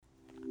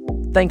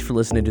Thanks for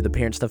listening to the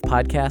Parent Stuff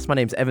Podcast. My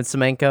name's Evan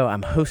Semenko.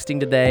 I'm hosting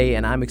today,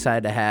 and I'm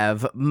excited to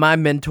have my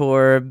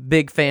mentor,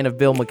 big fan of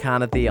Bill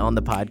McConathy, on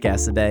the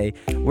podcast today.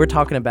 We're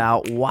talking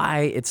about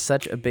why it's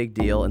such a big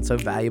deal and so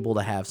valuable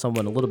to have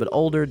someone a little bit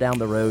older down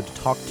the road to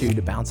talk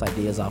to bounce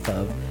ideas off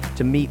of,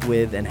 to meet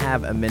with, and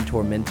have a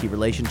mentor-mentee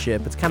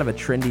relationship. It's kind of a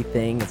trendy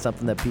thing. It's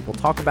something that people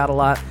talk about a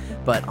lot,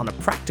 but on a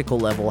practical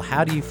level,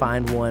 how do you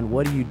find one?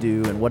 What do you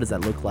do? And what does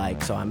that look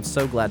like? So I'm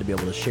so glad to be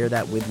able to share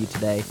that with you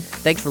today.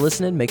 Thanks for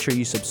listening. Make sure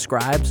you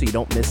subscribe so you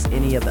don't miss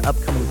any of the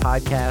upcoming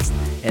podcasts,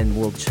 and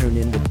we'll tune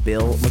in to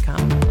Bill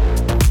McConathy.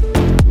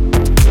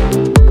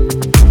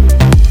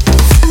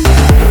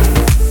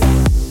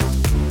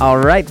 All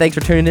right, thanks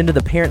for tuning into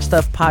the Parent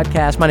Stuff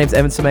Podcast. My name's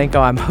Evan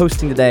Semenko. I'm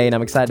hosting today, and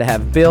I'm excited to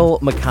have Bill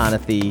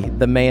McConathy,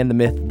 the man, the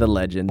myth, the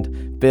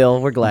legend.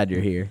 Bill, we're glad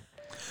you're here.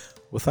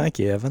 Well, thank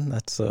you, Evan.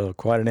 That's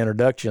quite an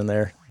introduction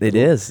there. It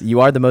is.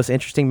 You are the most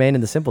interesting man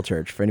in the Simple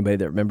Church, for anybody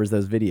that remembers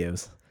those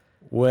videos.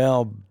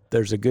 Well,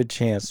 there's a good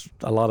chance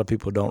a lot of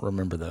people don't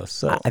remember those.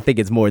 So I think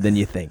it's more than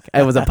you think.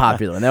 It was a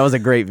popular one. That was a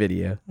great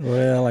video.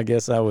 Well, I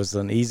guess I was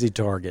an easy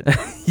target.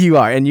 You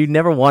are, and you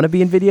never want to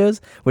be in videos,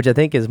 which I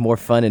think is more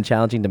fun and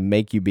challenging to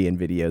make you be in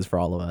videos for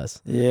all of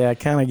us. Yeah, I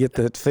kind of get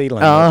that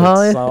feeling.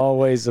 It's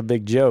always a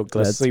big joke.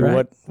 Let's see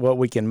right. what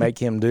we can make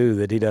him do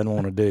that he doesn't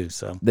want to do.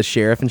 So the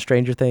sheriff in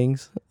Stranger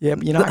Things. Yeah,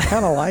 I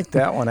kind of like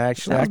that one,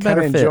 actually. I kind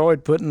of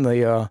enjoyed putting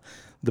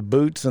the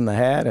boots and the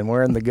hat and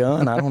wearing the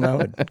gun. I don't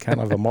know,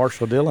 kind of a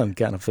Marshall Dillon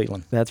kind of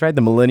feeling. That's right.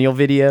 The millennial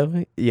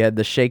video. You had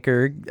the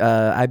shaker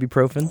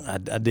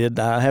ibuprofen. I did.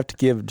 I have to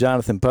give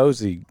Jonathan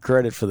Posey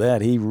credit for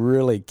that. He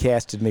really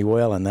casted me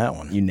well in that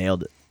one. You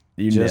nailed it.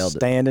 Just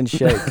stand and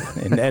shake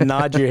and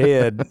nod your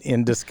head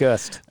in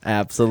disgust.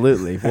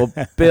 Absolutely. Well,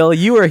 Bill,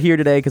 you are here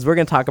today because we're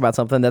going to talk about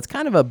something that's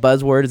kind of a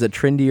buzzword, is a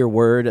trendier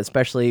word,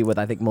 especially with,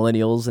 I think,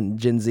 millennials and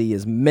Gen Z,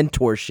 is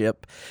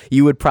mentorship.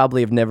 You would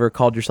probably have never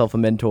called yourself a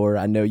mentor.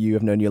 I know you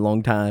have known you a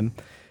long time.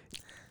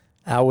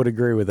 I would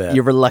agree with that.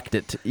 You're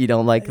reluctant. You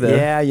don't like the...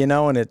 Yeah,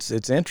 and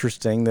it's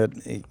interesting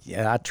that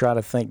I try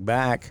to think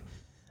back.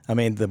 I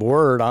mean, the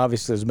word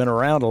obviously has been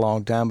around a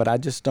long time, but I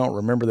just don't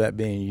remember that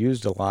being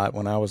used a lot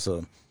when I was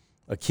a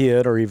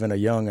kid or even a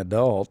young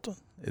adult,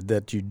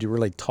 that you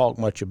really talk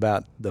much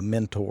about the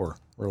mentor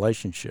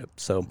relationship.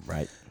 So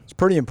right. It's a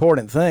pretty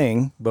important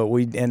thing, but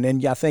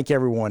I think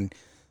everyone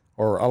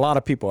or a lot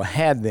of people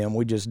had them.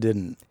 We just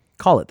didn't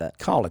call it that.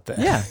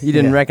 Yeah, you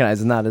didn't recognize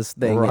it's not his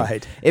thing.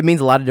 Right. It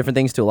means a lot of different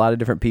things to a lot of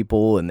different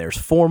people, and there's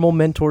formal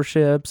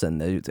mentorships, and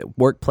there's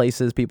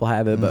workplaces people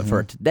have it. But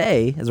for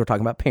today, as we're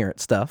talking about parent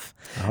stuff,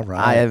 all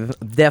right, I am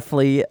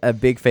definitely a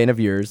big fan of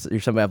yours. You're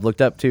somebody I've looked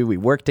up to. We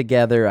work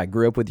together. I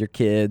grew up with your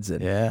kids,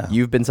 and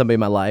you've been somebody in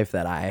my life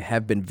that I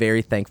have been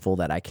very thankful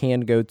that I can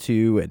go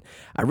to. And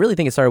I really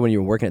think it started when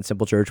you were working at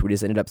Simple Church. We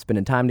just ended up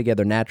spending time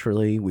together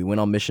naturally. We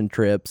went on mission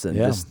trips and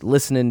just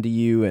listening to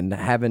you and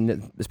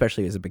having,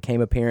 especially as it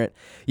became a parent,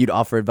 you'd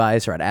offer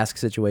advice or I'd ask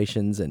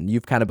situations, and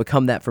you've kind of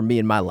become that for me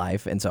in my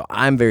life. And so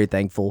I'm very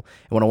thankful.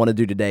 And what I want to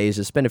do today is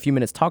just spend a few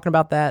minutes talking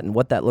about that and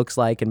what that looks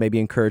like, and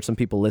maybe encourage some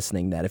people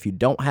listening that if you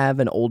don't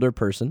have an older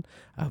person,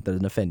 I hope that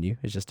doesn't offend you.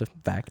 It's just a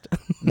fact.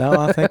 No,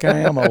 I think I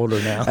am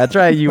older now. That's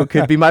right. You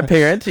could be my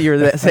parent. You're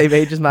the same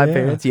age as my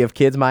parents. You have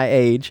kids my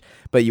age,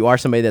 but you are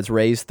somebody that's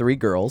raised 3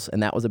 girls,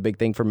 and that was a big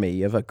thing for me.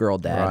 You have a girl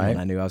dad, and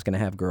I knew I was going to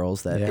have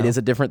girls. It is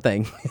a different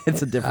thing.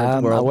 It's a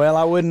different world. Well,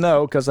 I wouldn't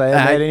know because I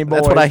haven't had any boys.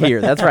 That's what I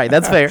hear. That's right.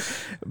 That's fair.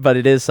 But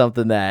it is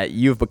something that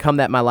you've become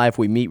that in my life.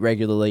 We meet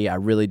regularly. I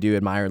really do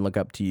admire and look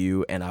up to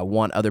you, and I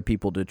want other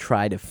people to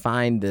try to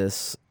find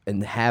this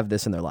and have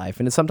this in their life.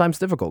 And it's sometimes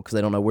difficult because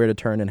they don't know where to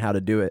turn and how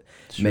to do it.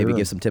 Sure. Maybe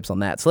give some tips on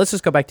that. So let's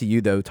just go back to you,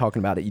 though, talking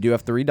about it. You do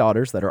have 3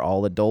 daughters that are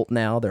all adult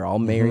now. They're all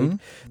married.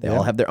 They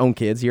all have their own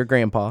kids. You're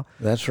grandpa.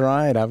 That's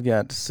right. I've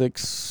got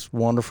 6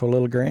 wonderful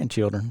little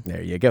grandchildren.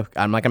 There you go.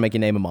 I'm not going to make you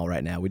name them all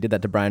right now. We did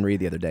that to Brian Reed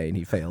the other day, and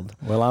he failed.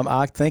 Well,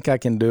 I think I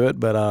can do it,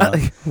 but...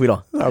 we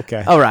don't.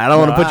 Okay. All right. I don't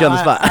want to put you on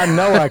the spot. I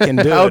know I can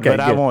do it, but good.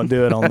 I won't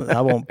do it.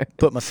 I won't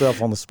put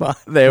myself on the spot.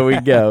 There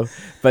we go.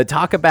 But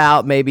talk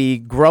about maybe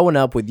growing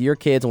up with your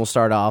kids, and we'll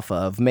start off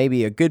of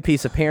maybe a good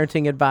piece of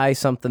parenting advice,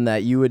 something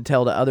that you would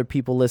tell to other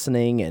people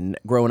listening, and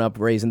growing up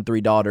raising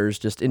 3 daughters,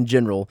 just in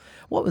general.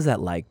 What was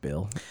that like,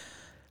 Bill?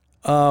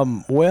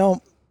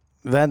 Well,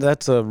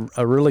 that's a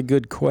really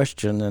good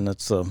question, and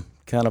it's a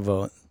kind of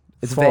a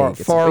It's vague.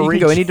 You can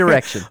go any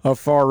direction. A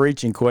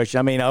far-reaching question.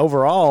 I mean,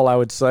 overall, I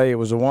would say it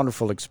was a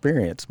wonderful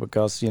experience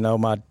because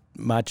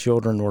my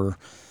children were,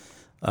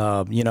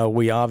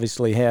 we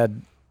obviously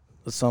had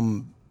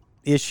some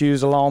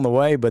issues along the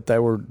way, but they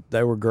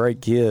were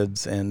great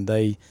kids, and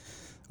they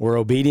were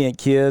obedient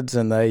kids,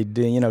 and they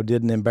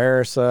didn't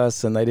embarrass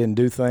us, and they didn't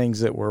do things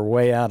that were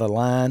way out of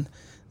line.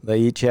 They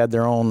each had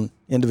their own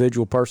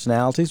individual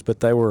personalities,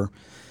 but they were,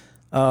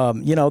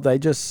 they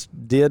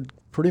just did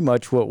pretty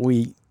much what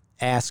we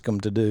asked them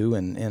to do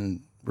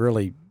and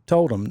really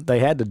told them they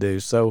had to do.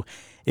 So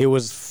it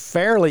was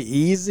fairly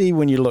easy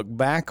when you look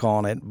back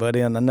on it, but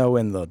I know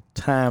in the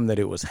time that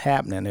it was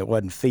happening, it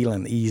wasn't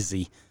feeling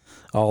easy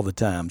all the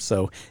time.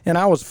 So, and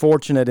I was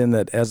fortunate in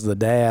that as the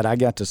dad, I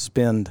got to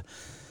spend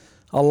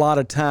a lot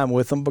of time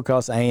with them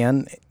because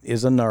Ann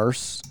is a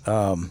nurse.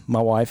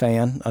 My wife,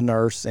 Ann, a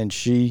nurse, and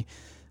she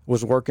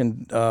was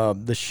working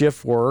the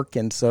shift work.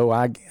 And so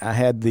I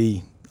had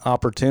the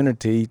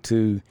opportunity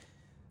to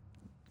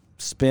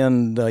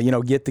spend,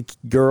 get the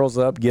girls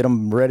up, get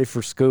them ready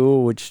for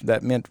school, which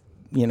that meant,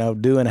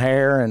 doing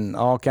hair and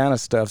all kind of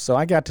stuff. So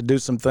I got to do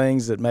some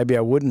things that maybe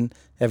I wouldn't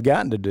have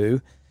gotten to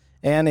do.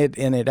 And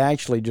it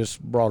actually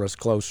just brought us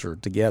closer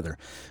together.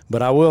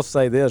 But I will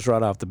say this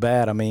right off the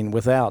bat. I mean,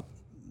 without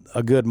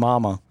a good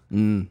mama,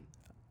 a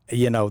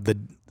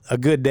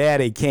good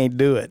daddy can't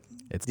do it.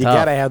 You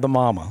got to have the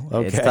mama.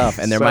 Okay? It's tough.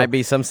 And there might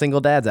be some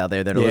single dads out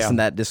there that are listening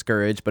that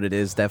discouraged, but it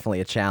is definitely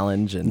a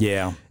challenge. And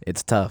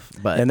it's tough.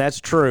 And that's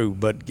true.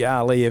 But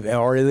golly,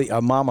 or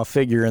a mama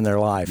figure in their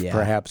life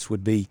perhaps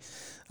would be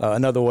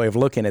another way of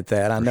looking at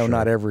that. I know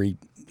not every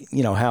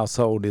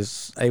household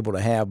is able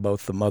to have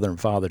both the mother and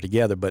father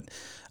together. But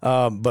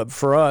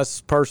for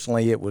us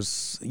personally, it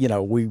was,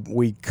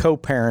 we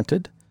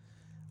co-parented.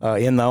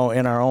 In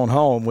our own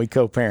home, we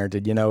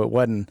co-parented. It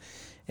wasn't,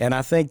 and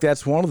I think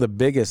that's one of the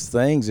biggest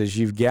things is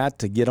you've got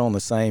to get on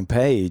the same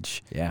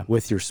page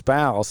with your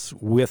spouse,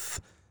 with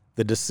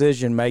the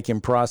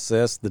decision-making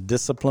process, the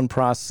discipline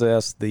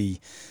process, the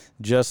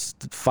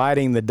just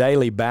fighting the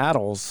daily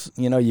battles.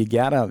 You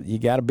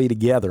gotta be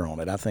together on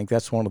it. I think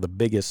that's one of the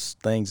biggest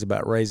things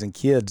about raising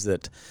kids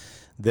that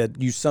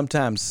you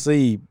sometimes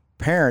see.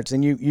 Parents,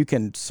 and you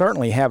can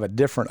certainly have a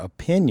different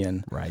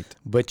opinion, right?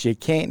 But you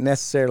can't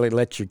necessarily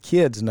let your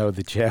kids know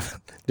that you have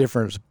a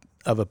difference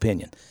of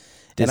opinion.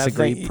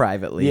 Disagree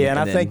privately. And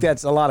I think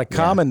that's a lot of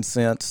common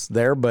sense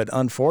there, but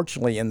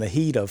unfortunately in the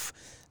heat of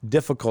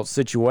difficult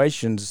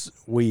situations,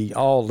 we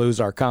all lose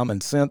our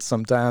common sense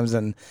sometimes,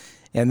 and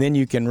then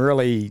you can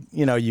really,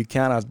 you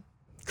kind of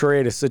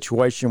create a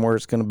situation where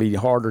it's going to be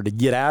harder to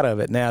get out of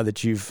it now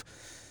that you've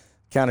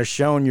kind of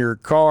shown your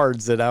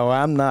cards that,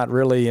 I'm not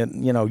really,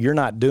 you're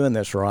not doing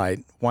this right.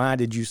 Why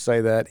did you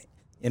say that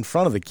in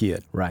front of the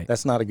kid? Right.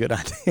 That's not a good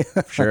idea.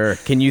 Sure.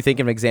 Can you think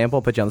of an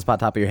example, put you on the spot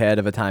top of your head,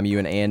 of a time you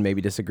and Ann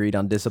maybe disagreed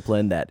on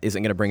discipline that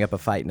isn't going to bring up a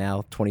fight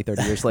now, 20,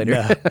 30 years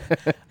later?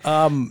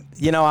 I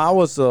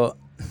was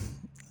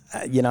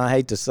I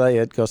hate to say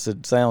it because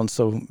it sounds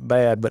so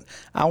bad, but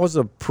I was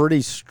a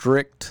pretty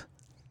strict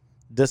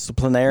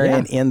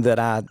disciplinarian in that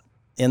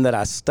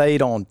I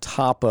stayed on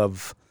top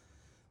of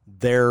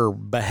their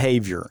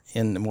behavior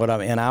and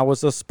I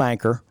was a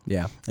spanker.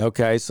 Yeah.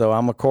 Okay. So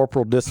I'm a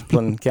corporal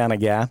discipline kind of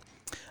guy.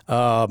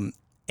 But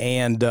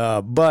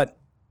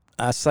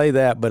I say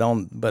that,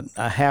 but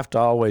I have to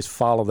always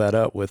follow that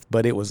up with,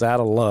 but it was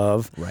out of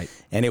love. Right.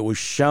 And it was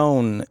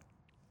shown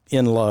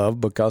in love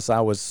because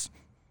I was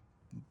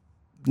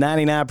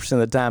 99% of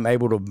the time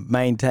able to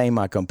maintain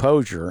my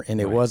composure, and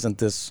it wasn't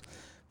this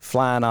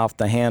flying off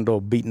the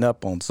handle, beating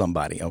up on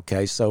somebody.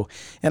 Okay, so,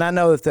 and I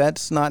know that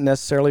that's not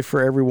necessarily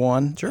for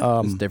everyone. Sure,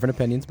 there's different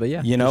opinions, but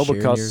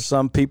because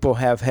some people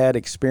have had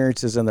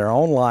experiences in their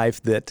own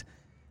life that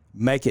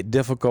make it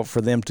difficult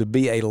for them to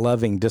be a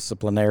loving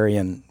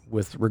disciplinarian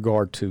with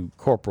regard to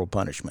corporal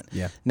punishment.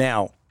 Yeah.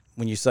 Now,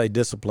 when you say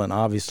discipline,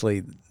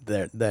 obviously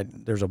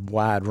there's a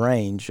wide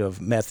range of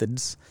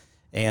methods,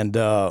 and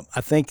I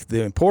think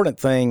the important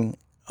thing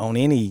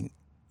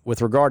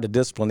with regard to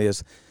discipline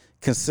is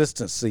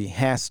consistency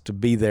has to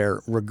be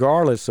there,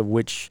 regardless of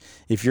which,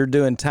 if you're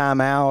doing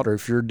timeout or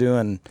if you're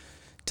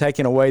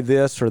taking away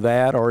this or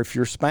that, or if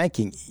you're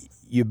spanking,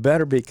 you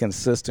better be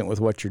consistent with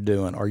what you're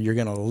doing, or you're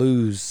going to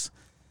lose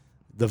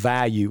the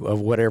value of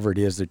whatever it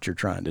is that you're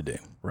trying to do.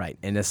 Right.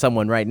 And as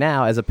someone right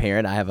now, as a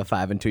parent, I have a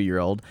 5 and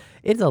 2-year-old.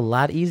 It's a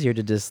lot easier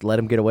to just let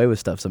them get away with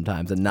stuff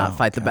sometimes and not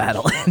fight the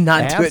battle and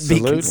not do it,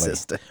 be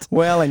consistent.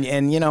 Well,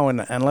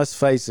 and let's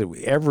face it,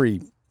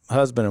 every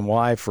husband and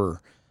wife or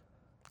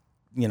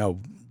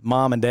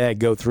mom and dad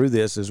go through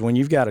this, is when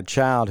you've got a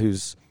child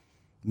who's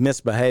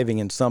misbehaving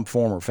in some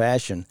form or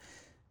fashion,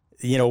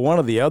 one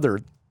of the other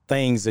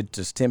things that's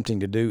just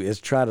tempting to do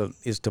is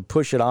to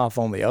push it off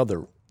on the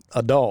other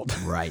adult.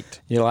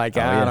 Right. You're like,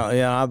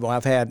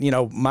 I've had,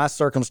 my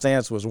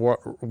circumstance was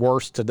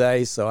worse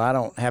today, so I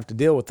don't have to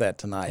deal with that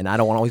tonight. And I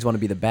don't always want to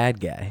be the bad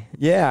guy.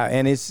 Yeah,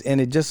 and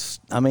it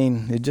just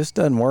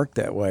doesn't work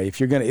that way.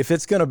 If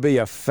it's gonna be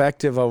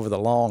effective over the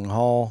long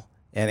haul.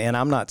 And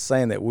I'm not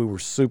saying that we were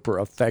super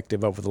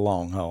effective over the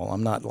long haul.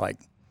 I'm not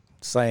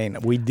saying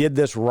we did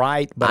this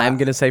right. But I'm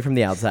going to say from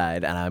the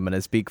outside, and I'm going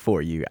to speak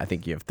for you, I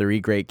think you have 3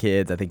 great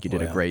kids. I think you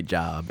did a great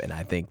job. And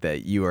I think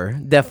that you are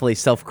definitely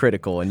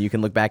self-critical, and you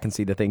can look back and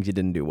see the things you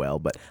didn't do well.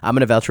 But I'm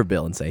going to vouch for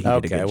Bill and say he did a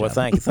good job. Okay, well,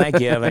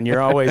 thank you, Evan. You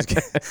always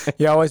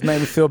made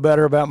me feel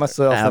better about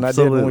myself than I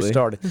did when we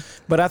started.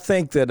 But I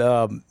think that,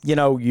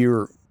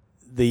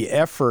 the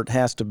effort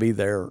has to be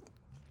there.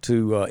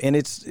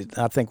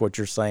 I think what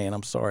you're saying,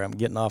 I'm sorry, I'm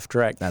getting off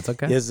track. That's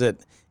okay. Is that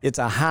it's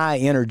a high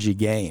energy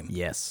game.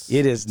 Yes.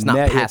 It is. It's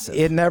not passive.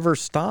 It never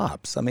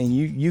stops. I mean,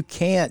 you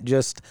can't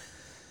just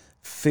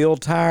feel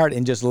tired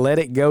and just let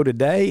it go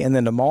today, and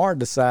then tomorrow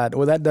decide,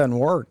 well, that doesn't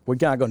work. We're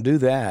not going to do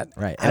that.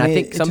 Right. And I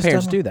think some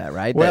parents do that,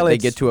 right? Well, they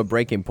get to a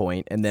breaking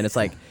point, and then it's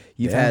like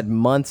you've had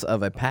months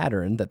of a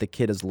pattern that the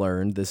kid has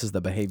learned. This is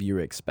the behavior you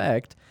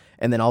expect.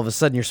 And then all of a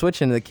sudden you're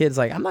switching, and the kid's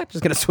like, I'm not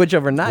just going to switch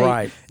overnight.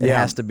 Right. It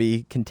has to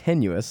be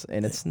continuous,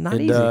 and it's not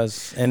easy. It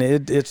does, and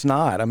it's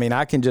not. I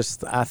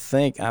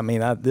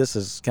mean, this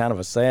is kind of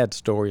a sad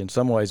story in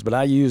some ways, but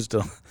I used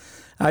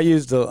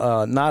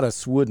not a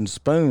wooden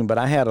spoon, but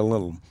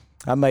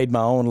I made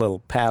my own little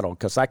paddle,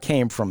 because I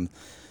came from,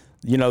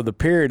 the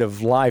period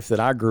of life that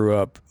I grew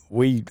up,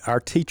 our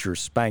teachers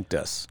spanked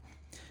us.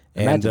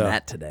 Imagine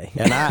that today.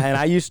 and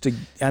I used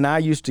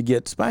to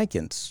get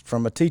spankings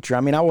from a teacher. I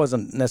mean, I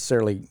wasn't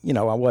necessarily,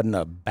 I wasn't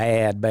a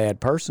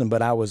bad person,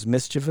 but I was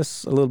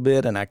mischievous a little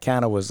bit, and I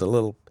kind of was a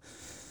little,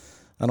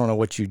 I don't know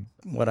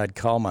what I'd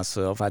call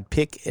myself. I'd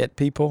pick at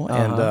people,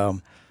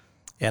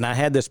 and I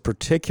had this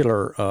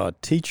particular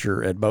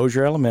teacher at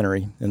Bossier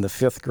Elementary in the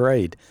 5th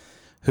grade,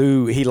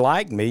 who he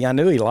liked me. I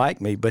knew he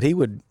liked me, but he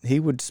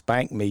would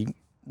spank me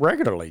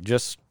regularly.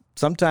 Just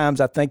sometimes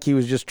I think he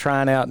was just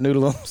trying out new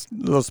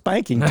little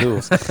spanking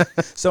tools.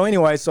 So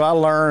anyway, I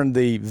learned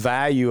the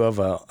value of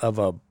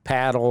a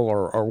paddle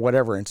or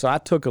whatever, and so I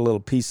took a little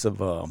piece of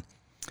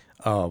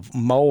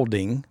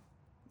molding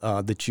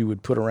that you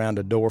would put around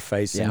a door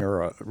facing,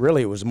 or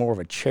really it was more of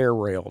a chair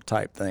rail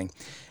type thing,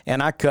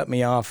 and I cut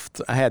me off.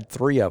 I had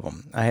 3 of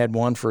them. I had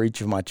one for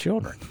each of my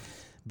children,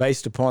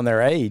 based upon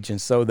their age,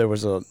 and so there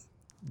was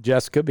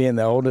Jessica, being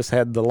the oldest,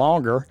 had the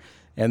longer.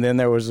 And then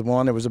there was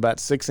one that was about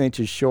 6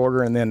 inches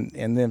shorter, and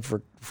then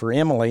for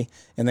Emily,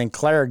 and then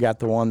Claire got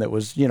the one that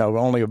was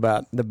only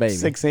about the baby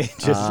 6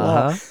 inches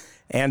long.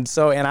 And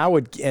so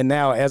and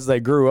now as they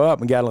grew up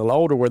and got a little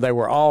older, where they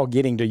were all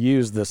getting to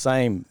use the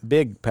same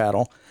big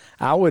paddle,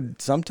 I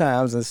would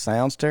sometimes, this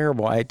sounds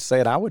terrible, I hate to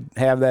say it, I would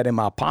have that in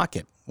my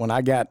pocket when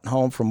I got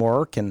home from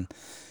work, and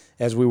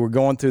as we were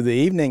going through the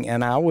evening,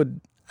 and I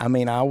would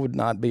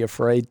not be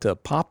afraid to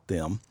pop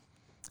them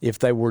if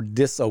they were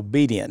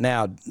disobedient.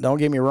 Now, don't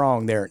get me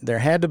wrong, there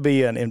had to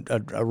be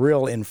a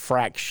real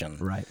infraction.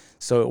 Right.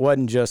 So it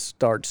wasn't just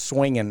start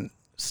swinging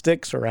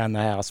sticks around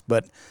the house.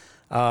 But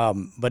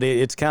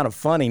it's kind of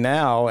funny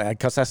now,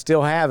 because I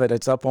still have it.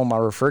 It's up on my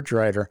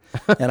refrigerator.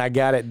 And I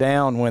got it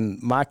down when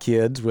my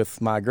kids with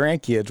my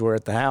grandkids were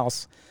at the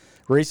house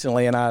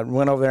recently. And I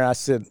went over there and I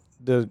said,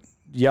 do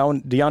y'all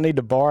need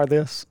to borrow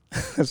this?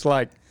 It's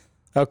like,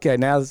 okay,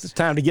 now it's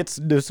time to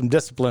do some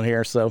discipline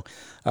here. So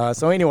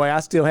anyway,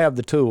 I still have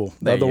the tool,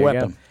 the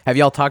weapon. Go. Have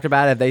y'all talked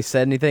about it? Have they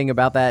said anything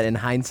about that in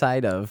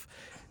hindsight of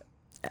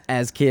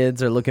as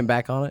kids or looking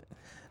back on it?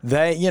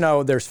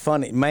 There's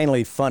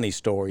mainly funny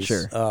stories.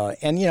 Sure.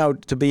 And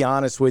to be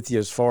honest with you,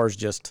 as far as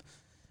just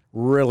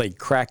really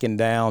cracking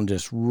down,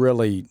 just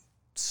really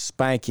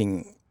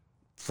spanking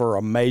for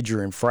a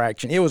major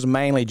infraction, it was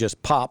mainly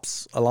just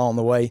pops along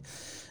the way.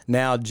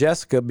 Now,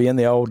 Jessica, being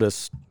the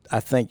oldest, I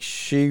think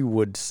she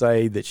would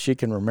say that she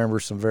can remember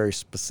some very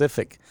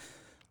specific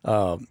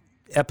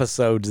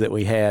episodes that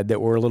we had that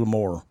were a little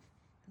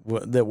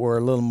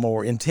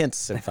more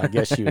intensive, I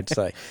guess you would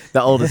say.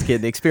 The oldest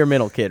kid, the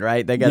experimental kid,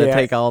 right? They got to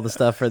take all the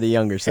stuff for the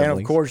younger siblings.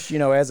 And of course,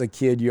 as a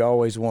kid, you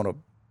always want to.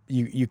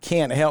 You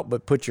can't help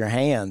but put your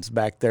hands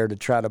back there to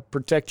try to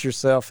protect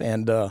yourself.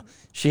 And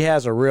she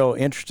has a real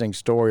interesting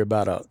story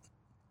about a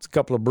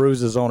couple of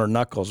bruises on her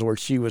knuckles where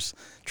she was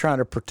trying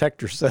to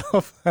protect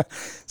herself.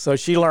 So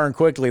she learned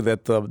quickly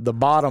that the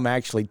bottom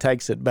actually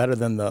takes it better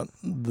than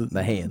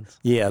the hands.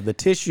 Yeah, the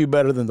tissue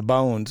better than the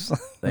bones.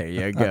 There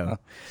you go.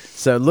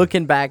 So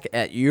looking back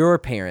at your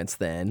parents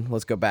then,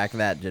 let's go back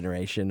that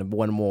generation,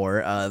 one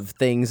more of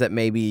things that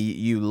maybe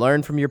you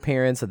learned from your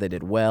parents that they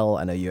did well.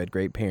 I know you had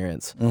great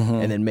parents. Mm-hmm.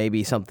 And then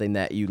maybe something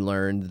that you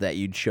learned that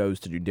you chose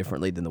to do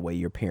differently than the way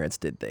your parents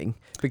did things.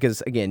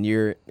 Because again,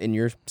 you're in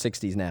your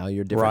 60s now,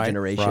 you're a different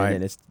generation,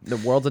 and the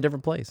world's a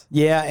different place.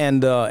 Yeah,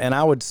 and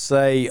I would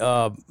say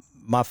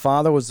my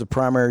father was the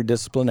primary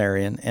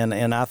disciplinarian,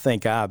 and I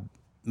think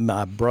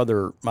my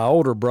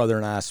older brother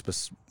and I,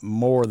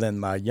 more than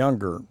my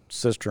younger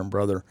sister and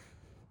brother,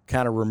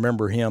 kind of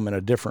remember him in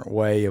a different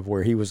way, of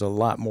where he was a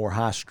lot more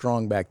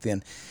high-strung back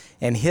then.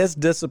 And his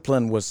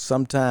discipline was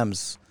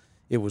sometimes,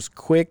 it was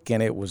quick,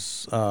 and it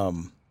was,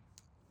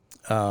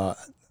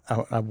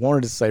 I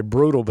wanted to say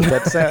brutal, but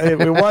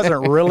it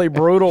wasn't really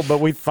brutal, but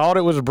we thought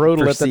it was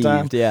brutal at the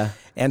time. Yeah.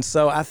 And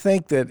so I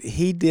think that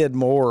he did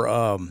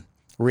more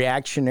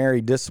reactionary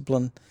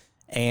discipline,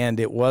 and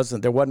there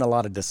wasn't a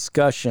lot of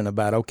discussion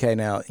about, okay,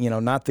 now,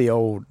 not the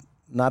old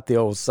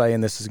saying,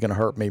 this is going to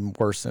hurt me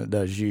worse than it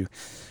does you,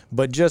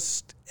 but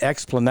just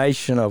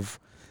explanation of,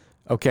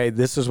 okay,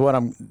 this is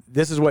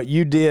what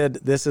you did,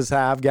 this is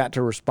how I've got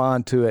to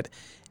respond to it,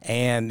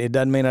 and it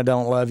doesn't mean I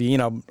don't love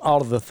you.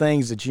 All of the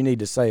things that you need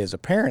to say as a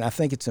parent, I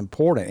think it's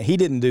important. He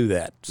didn't do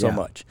that so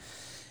much.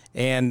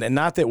 And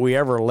not that we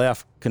ever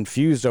left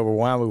confused over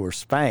why we were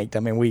spanked.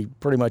 I mean, we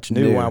pretty much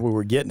knew why we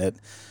were getting it.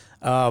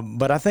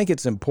 But I think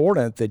it's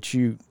important that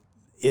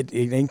it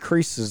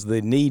increases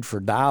the need for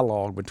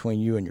dialogue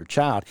between you and your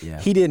child. Yeah.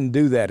 He didn't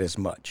do that as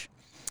much.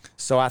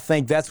 So I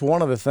think that's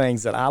one of the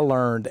things that I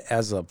learned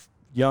as a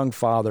young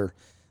father,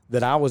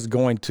 that I was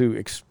going to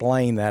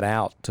explain that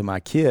out to my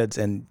kids.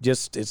 And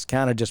just it's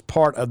kind of just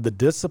part of the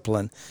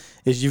discipline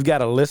is you've got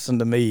to listen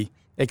to me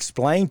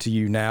explain to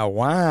you now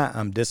why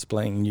I'm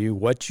disciplining you,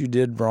 what you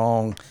did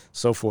wrong,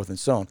 so forth and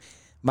so on.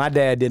 My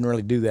dad didn't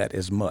really do that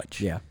as much.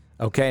 Yeah.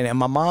 Okay. And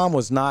my mom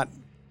was not,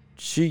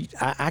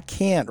 I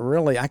can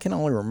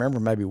only remember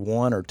maybe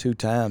one or two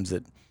times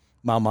that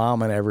my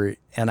mom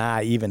and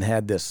I even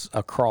had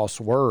a cross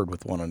word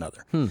with one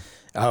another,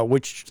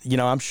 which,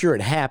 I'm sure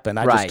it happened.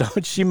 I just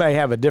don't, she may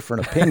have a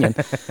different opinion,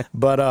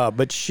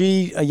 but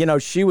she,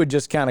 she would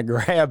just kind of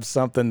grab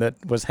something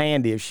that was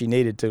handy if she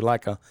needed to,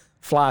 like a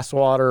fly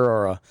swatter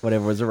or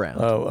whatever was around,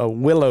 a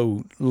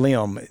willow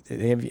limb.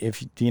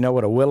 Do you know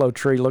what a willow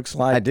tree looks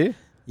like? I do.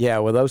 Yeah.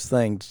 Well, those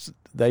things,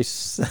 they're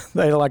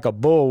like a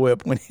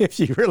bullwhip if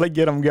you really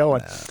get them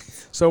going.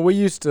 So we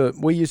used to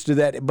do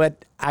that,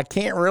 but I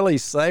can't really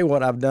say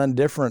what I've done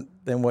different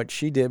than what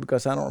she did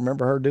because I don't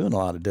remember her doing a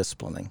lot of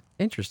disciplining.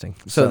 Interesting.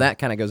 So that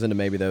kind of goes into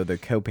maybe though the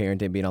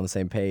co-parenting, being on the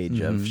same page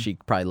of she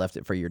probably left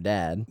it for your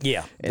dad.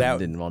 Yeah, and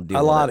didn't want to do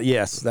a lot.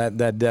 Yes,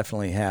 that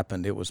definitely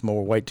happened. It was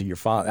more wait till your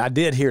father. I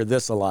did hear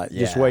this a lot.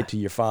 Just wait till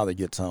your father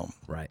gets home.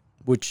 Right.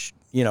 Which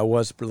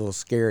was a little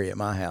scary at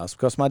my house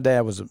because my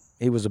dad was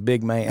a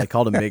big man. They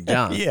called him Big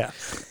John. Yeah.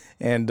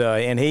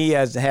 And he,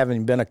 as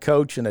having been a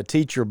coach and a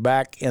teacher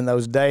back in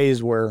those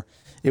days where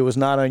it was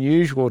not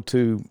unusual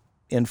to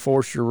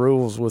enforce your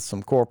rules with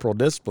some corporal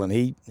discipline,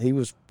 he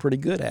was pretty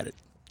good at it.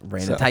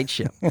 Ran a tight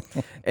ship.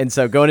 And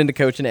so going into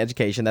coaching and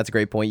education, that's a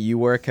great point. You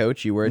were a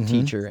coach, you were a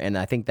teacher, and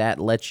I think that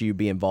lets you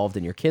be involved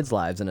in your kids'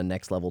 lives in a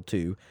next level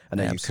too. I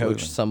know Absolutely. You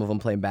coached some of them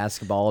playing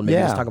basketball, and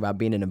maybe just talk about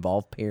being an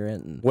involved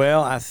parent.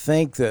 Well, I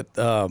think that,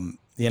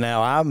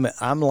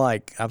 I'm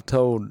like,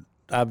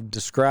 I've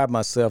described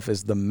myself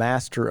as the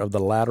master of the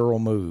lateral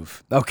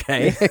move.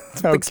 Okay.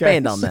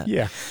 Expand on that.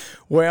 Yeah.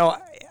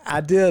 Well, I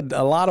did,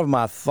 a lot of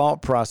my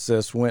thought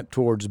process went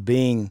towards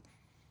being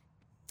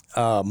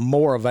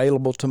more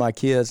available to my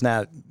kids.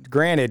 Now,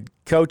 granted,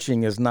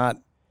 coaching is not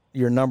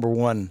your number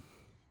one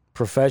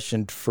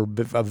profession for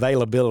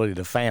availability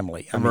to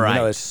family. I mean,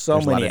 there's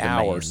so many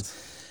hours.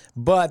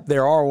 But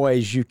there are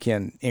ways you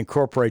can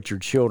incorporate your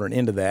children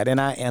into that. And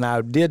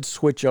I did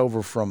switch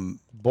over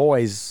from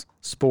boys'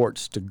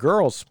 sports to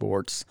girls'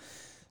 sports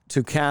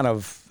to kind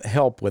of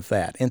help with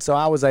that. And so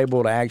I was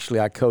able to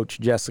I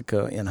coached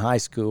Jessica in high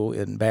school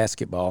in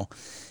basketball.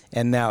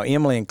 And now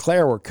Emily and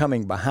Claire were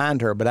coming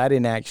behind her, but I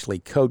didn't actually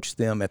coach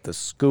them at the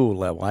school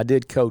level. I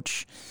did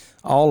coach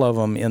all of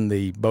them in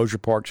the Bossier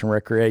Parks and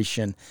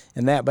Recreation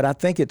and that. But I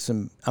think it's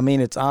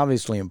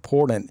obviously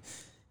important,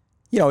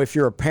 if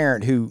you're a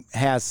parent who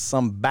has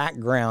some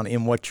background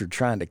in what you're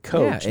trying to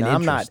coach. Yeah, now,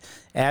 I'm not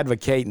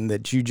advocating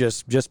that you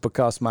just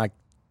because my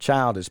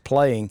child is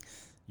playing,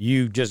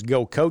 you just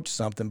go coach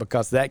something,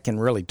 because that can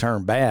really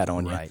turn bad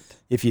on you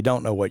if you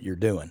don't know what you're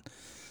doing.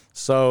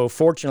 So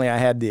fortunately, I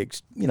had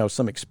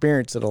some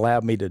experience that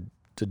allowed me to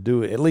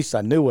do it. At least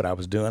I knew what I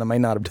was doing. I may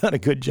not have done a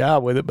good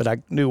job with it, but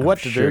I knew what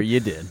to do. Sure, you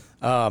did.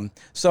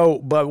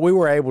 But we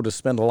were able to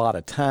spend a lot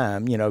of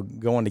time,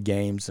 going to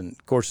games. And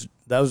of course,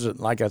 those are,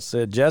 like I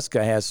said,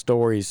 Jessica has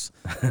stories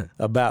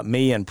about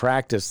me in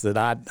practice that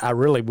I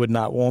really would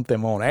not want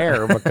them on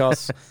air,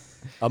 because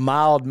a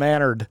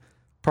mild-mannered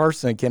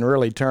person can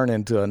really turn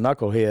into a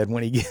knucklehead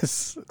when he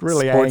gets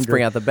really angry. Sports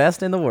bring out the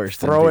best and the worst.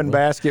 Throwing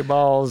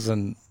basketballs,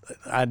 and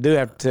I do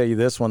have to tell you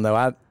this one though.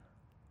 I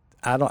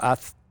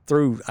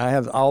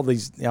have all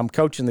these. I'm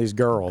coaching these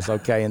girls,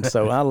 okay, and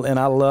so I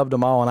loved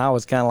them all, and I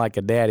was kind of like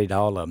a daddy to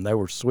all of them. They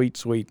were sweet,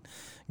 sweet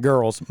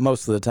girls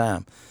most of the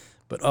time,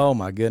 but oh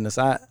my goodness,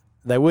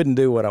 they wouldn't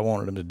do what I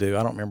wanted them to do.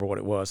 I don't remember what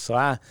it was, so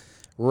I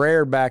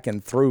reared back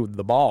and threw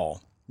the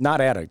ball,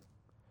 not at a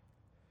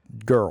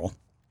girl.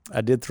 I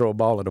did throw a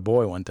ball at a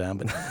boy one time,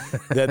 but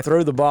that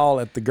threw the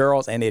ball at the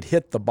girls, and it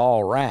hit the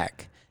ball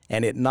rack,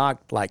 and it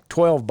knocked like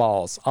 12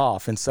 balls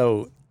off. And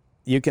so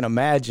you can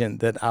imagine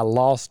that I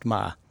lost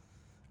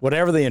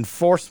whatever the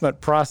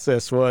enforcement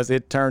process was.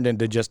 It turned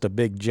into just a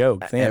big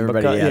joke then.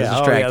 Everybody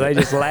distracted. They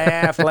just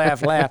laugh.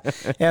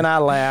 And I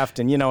laughed,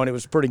 and and it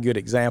was a pretty good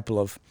example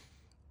of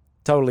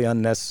totally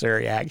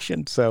unnecessary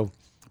action. So,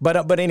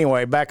 but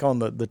anyway, back on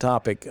the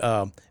topic,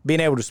 being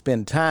able to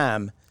spend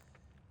time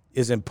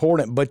is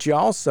important, but you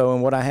also,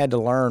 and what I had to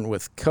learn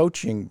with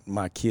coaching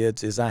my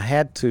kids is I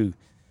had to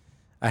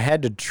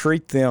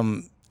treat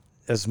them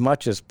as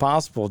much as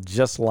possible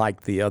just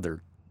like the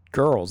other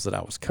girls that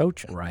I was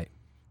coaching. Right.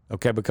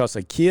 Okay, because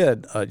a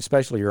kid,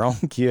 especially your own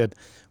kid,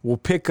 will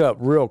pick up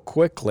real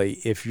quickly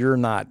if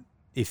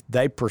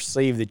they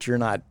perceive that you're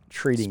not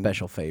treating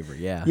special favor,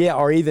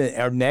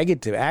 or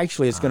negative.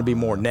 Actually, it's going to be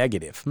more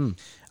negative.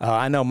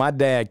 I know my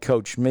dad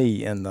coached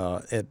me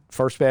at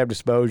First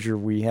Baptist Bossier.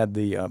 We had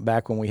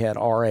back when we had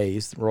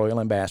RAs, Royal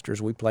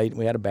Ambassadors. We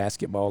had a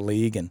basketball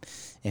league, and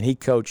he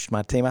coached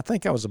my team. I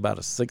think I was about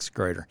a sixth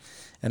grader,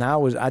 and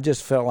I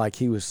just felt like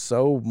he was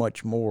so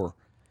much more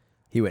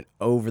He went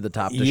over the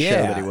top to show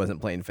that he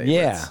wasn't playing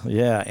favorites.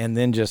 Yeah, and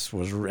then just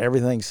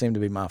everything seemed to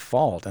be my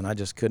fault, and I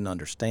just couldn't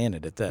understand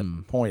it at that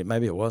point.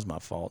 Maybe it was my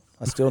fault.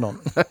 I still don't.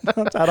 I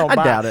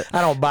doubt it. I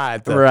don't buy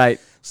it though. Right.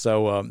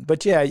 So,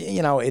 but yeah,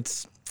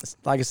 it's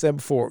like I said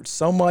before.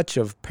 So much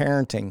of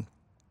parenting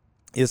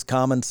is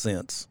common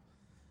sense,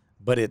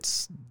 but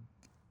it's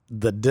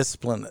the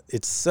discipline.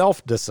 It's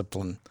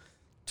self-discipline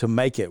to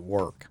make it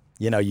work.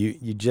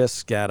 You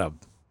just gotta.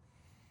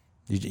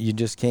 You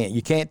just can't.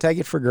 You can't take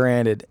it for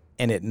granted.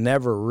 And it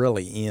never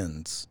really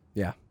ends.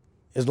 Yeah.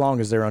 As long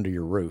as they're under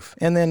your roof.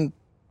 And then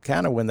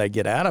kind of when they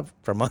get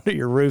from under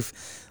your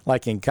roof,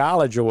 like in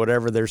college or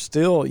whatever, they're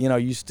still,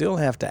 you still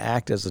have to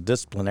act as a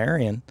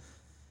disciplinarian.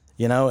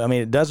 I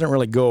mean, it doesn't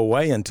really go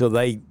away until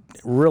they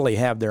really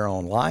have their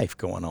own life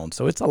going on.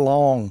 So it's a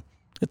long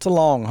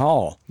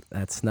haul.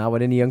 That's not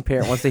what any young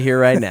parent wants to hear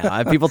right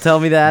now. People tell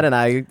me that, and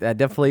I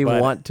definitely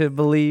want to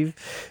believe.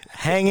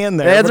 Hang in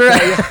there.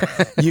 That's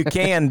right. You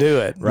can do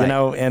it, right.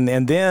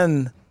 And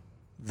then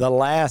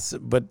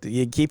but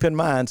you keep in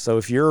mind, so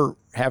if you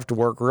have to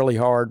work really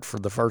hard for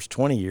the first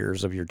 20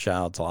 years of your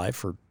child's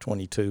life, or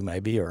 22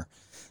 maybe, or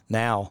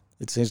now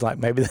it seems like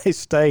maybe they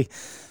stay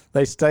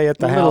at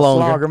the house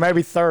longer,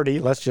 maybe 30,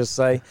 let's just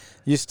say,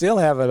 you still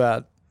have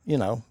about,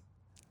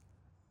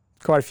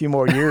 quite a few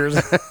more years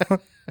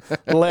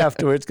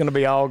left where it's going to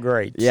be all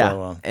great. Yeah,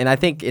 so, and I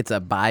think it's a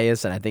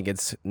bias, and I think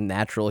it's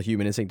natural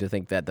human instinct to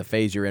think that the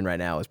phase you're in right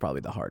now is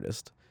probably the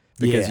hardest.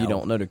 Because you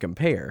don't know to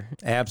compare.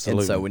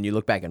 Absolutely. And so when you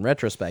look back in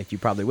retrospect, you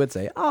probably would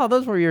say, oh,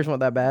 those 4 years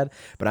weren't that bad.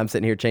 But I'm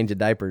sitting here changing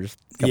diapers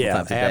a couple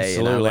times a day.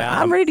 Absolutely. And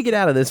I'm ready to get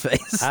out of this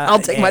phase. I'll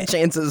take my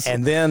chances.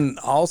 And then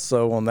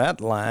also on that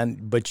line,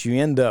 but you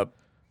end up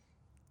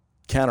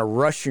kind of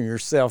rushing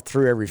yourself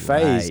through every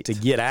phase to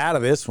get out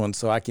of this one,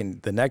 so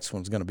the next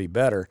one's going to be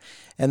better.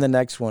 And the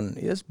next one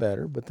is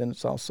better, but then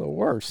it's also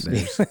worse.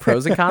 There's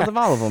pros and cons of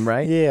all of them,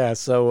 right? Yeah.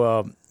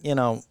 So,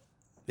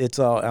 it's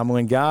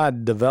when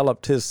God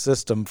developed his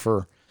system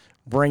for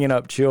bringing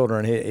up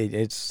children,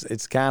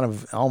 it's kind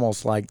of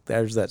almost like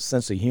there's that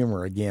sense of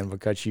humor again,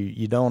 because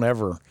you don't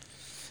ever,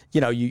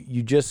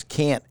 you just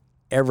can't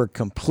ever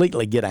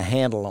completely get a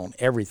handle on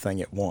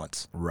everything at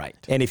once. Right.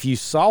 And if you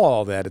saw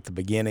all that at the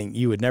beginning,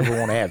 you would never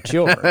want to have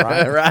children,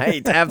 right?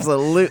 Right,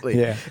 absolutely.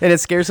 Yeah. And it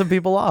scares some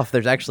people off.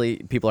 There's actually,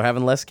 people are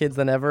having less kids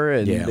than ever,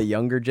 and the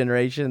younger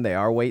generation, they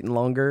are waiting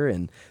longer,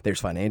 and there's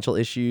financial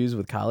issues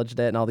with college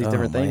debt and all these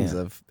different things.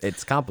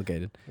 It's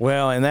complicated.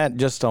 Well, and that,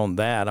 just on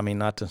that, I mean,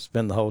 not to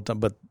spend the whole time,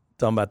 but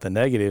talking about the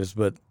negatives,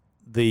 but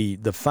the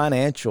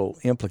financial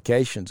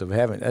implications of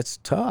having, that's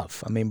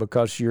tough. I mean,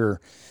 because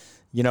you're,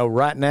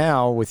 right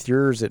now with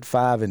yours at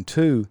 5 and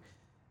 2,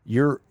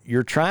 you're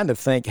trying to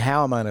think,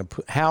 how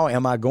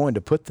am I going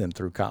to put them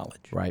through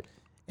college? Right.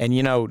 And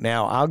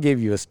now I'll give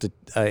you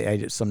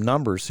some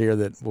numbers here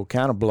that will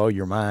kind of blow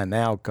your mind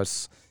now,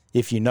 because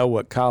if you know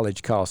what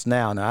college costs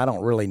now I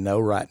don't really know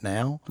right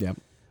now. Yep.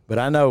 But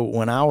I know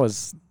when I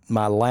was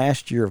my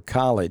last year of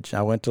college,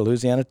 I went to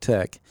Louisiana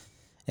Tech,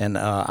 and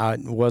I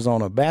was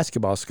on a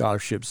basketball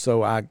scholarship,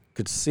 so I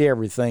could see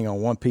everything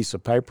on one piece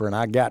of paper, and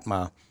I got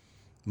my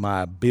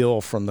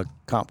bill from the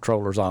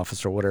comptroller's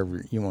office or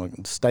whatever you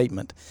want,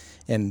 statement.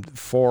 And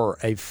for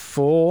a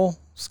full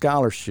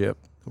scholarship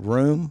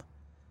room,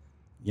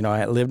 I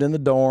had lived in the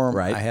dorm.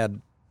 Right. I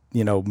had,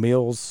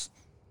 meals,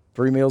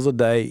 3 meals a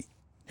day,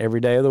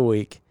 every day of the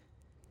week,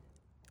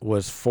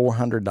 was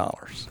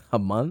 $400 a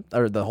month,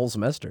 or the whole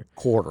semester?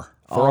 Quarter.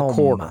 For a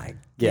quarter. Oh my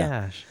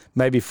yeah. gosh.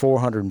 Maybe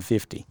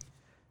 $450.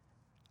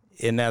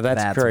 And now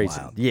that's crazy.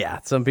 Wild. Yeah,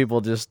 some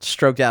people just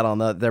stroked out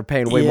on they're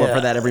paying way more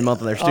for that every month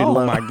on their student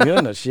loan. Oh my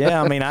goodness.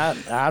 Yeah, I mean,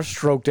 I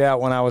stroked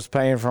out when I was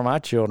paying for my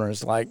children.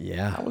 It's like,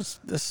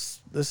 this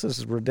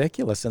is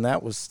ridiculous, and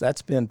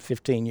that's been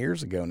 15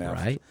 years ago now.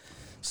 Right.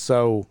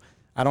 So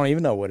I don't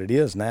even know what it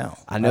is now.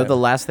 I know the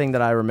last thing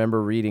that I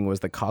remember reading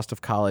was the cost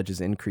of college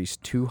has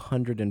increased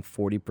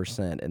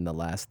 240% in the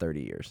last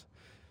 30 years.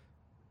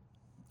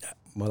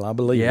 Well, I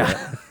believe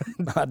that.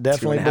 I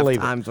definitely 2.5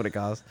 believe times what it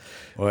costs.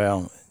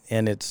 Well,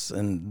 and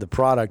the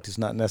product is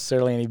not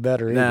necessarily any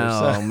better either.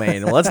 No,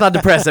 man. Well, let's not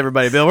depress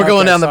everybody, Bill. We're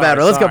going down the bad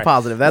road. Let's go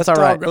positive. That's all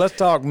right. Let's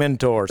talk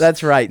mentors.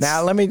 That's right.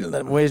 Now,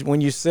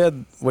 when you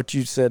said what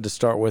you said to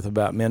start with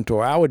about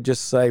mentor, I would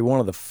just say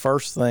one of the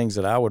first things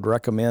that I would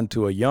recommend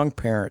to a young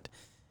parent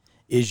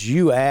is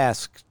you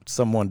ask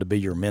someone to be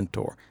your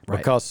mentor. Right.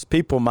 Because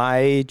people my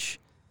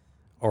age,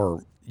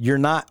 we're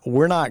not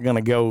going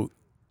to go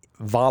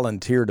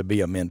volunteer to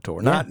be a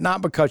mentor. Yeah.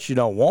 Not because you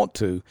don't want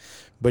to,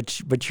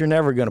 but you're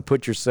never going to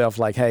put yourself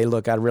like, hey,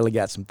 look, I really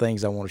got some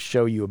things I want to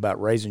show you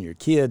about raising your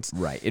kids.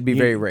 Right. It'd be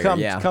very rare.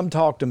 Come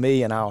talk to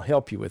me and I'll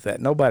help you with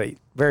that.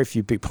 Very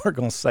few people are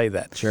going to say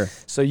that. Sure.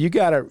 So you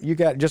got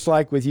just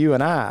like with you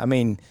and I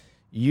mean,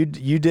 you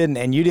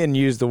didn't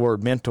use the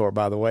word mentor,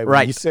 by the way.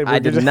 Right. You said I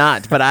did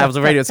not, but I was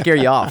afraid it would scare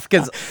you off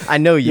because I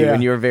know you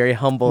and you were very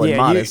humble and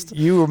modest.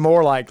 You were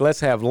more like, let's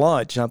have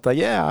lunch. And I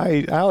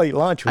thought, I'll eat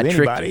lunch with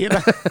anybody.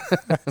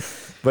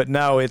 But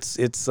no, it's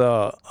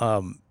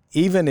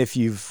even if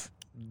you've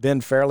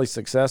been fairly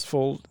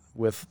successful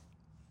with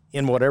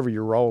in whatever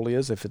your role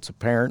is, if it's a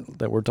parent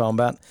that we're talking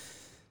about,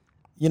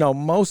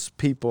 most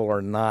people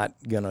are not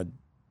going to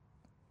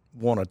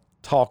want to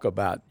talk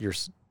about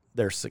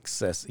their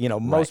success.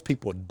 Most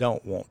people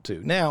don't want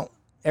to. Now,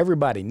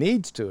 everybody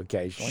needs to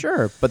occasionally.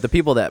 Sure, but the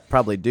people that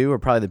probably do are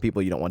probably the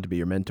people you don't want to be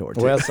your mentor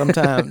to. Well,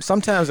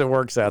 sometimes it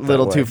works out a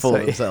little that too way. full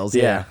of themselves.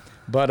 Yeah.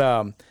 But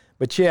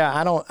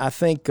yeah, I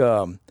think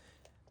one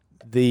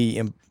of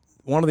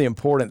the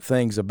important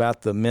things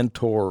about the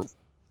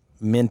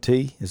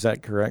mentor-mentee, is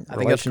that correct? I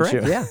think that's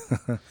correct.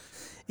 Yeah.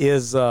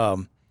 is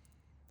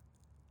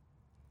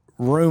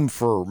room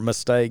for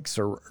mistakes,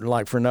 or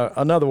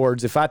in other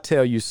words, if I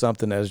tell you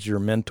something as your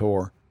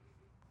mentor,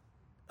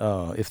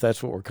 if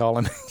that's what we're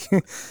calling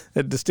it,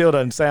 it still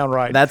doesn't sound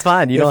right. That's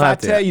fine. You don't have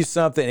to. If I tell you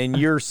something and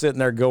you're sitting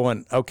there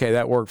going, okay,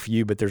 that worked for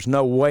you, but there's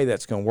no way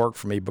that's going to work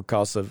for me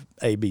because of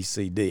A, B,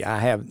 C, D. I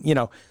have,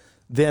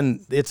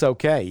 then it's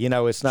okay.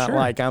 It's not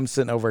like I'm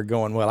sitting over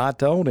going, well, I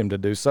told him to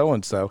do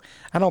so-and-so.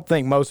 I don't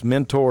think most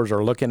mentors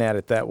are looking at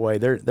it that way.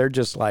 They're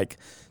just like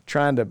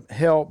trying to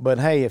help, but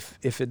hey,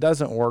 if it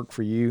doesn't work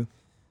for you,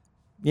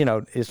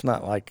 it's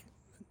not like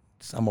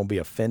I'm going to be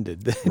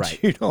offended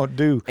that you don't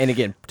do. And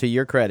again, to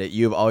your credit,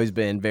 you've always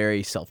been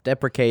very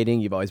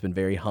self-deprecating. You've always been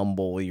very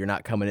humble. You're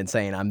not coming and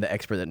saying, I'm the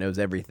expert that knows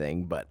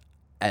everything. But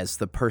as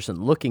the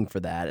person looking for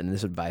that, and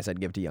this advice I'd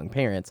give to young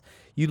parents,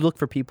 you look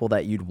for people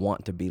that you'd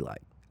want to be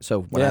like.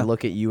 So when I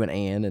look at you and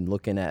Ann and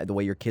looking at the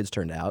way your kids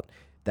turned out,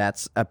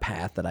 that's a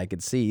path that I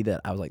could see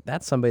that I was like,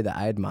 that's somebody that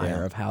I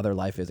admire of how their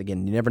life is.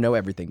 Again, you never know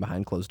everything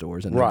behind closed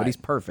doors, and nobody's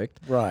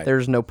perfect. Right.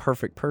 There's no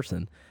perfect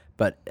person,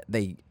 but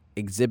they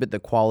exhibit the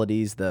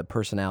qualities, the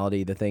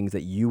personality, the things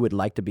that you would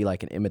like to be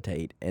like and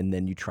imitate, and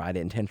then you try to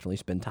intentionally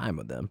spend time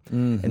with them.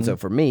 Mm-hmm. And so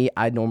for me,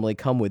 I normally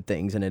come with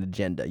things in an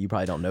agenda. You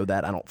probably don't know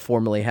that. I don't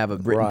formally have a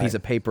written piece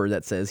of paper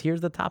that says,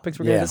 here's the topics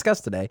we're going to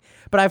discuss today.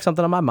 But I have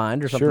something on my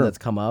mind or something that's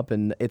come up,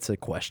 and it's a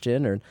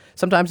question, or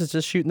sometimes it's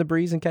just shooting the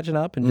breeze and catching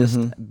up and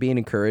just being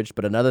encouraged.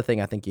 But another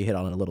thing I think you hit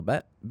on a little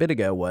bit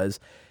ago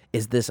was,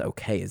 is this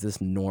okay? Is this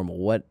normal?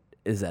 What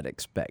is that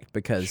expect?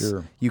 Because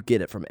you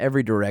get it from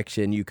every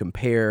direction. You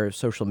compare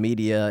social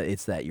media.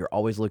 It's that you're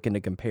always looking to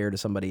compare to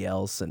somebody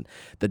else. And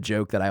the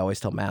joke that I always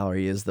tell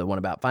Mallory is the one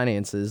about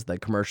finances, the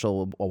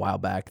commercial a while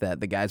back that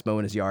the guy's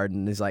mowing his yard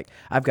and he's like,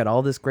 I've got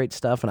all this great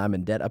stuff and I'm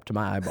in debt up to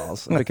my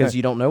eyeballs, because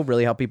you don't know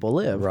really how people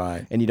live.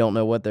 Right. And you don't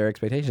know what their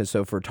expectations.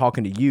 So for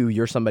talking to you,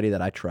 you're somebody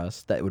that I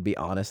trust that would be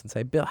honest and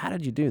say, Bill, how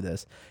did you do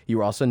this? You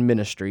were also in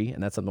ministry,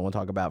 and that's something we'll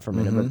talk about for a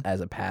minute, but as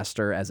a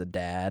pastor, as a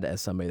dad,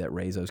 as somebody that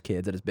raised those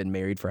kids, that has been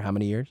married for how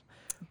many years?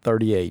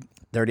 38.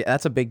 30.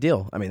 That's a big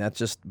deal. I mean, that's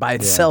just by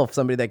itself,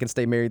 somebody that can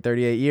stay married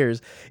 38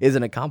 years is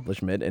an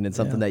accomplishment, and it's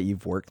something that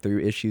you've worked through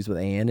issues with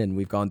Ann, and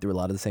we've gone through a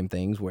lot of the same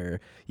things where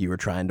you were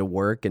trying to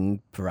work and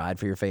provide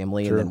for your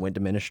family and then went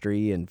to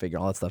ministry and figure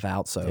all that stuff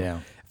out.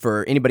 So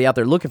for anybody out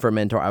there looking for a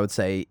mentor, I would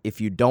say if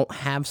you don't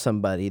have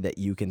somebody that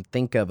you can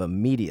think of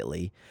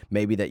immediately,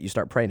 maybe that you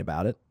start praying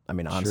about it. I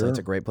mean, honestly, it's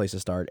a great place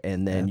to start.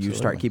 And then you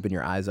start keeping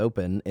your eyes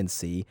open and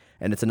see.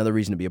 And it's another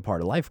reason to be a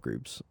part of life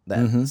groups.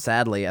 That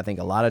sadly, I think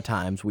a lot of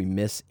times we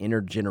miss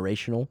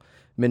intergenerational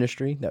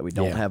ministry, that we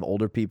don't have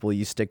older people.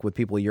 You stick with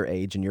people your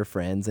age and your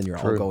friends, and you're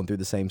all going through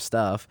the same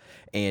stuff,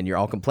 and you're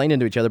all complaining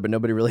to each other, but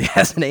nobody really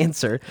has an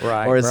answer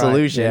or a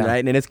solution,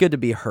 right? And it's good to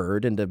be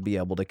heard and to be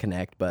able to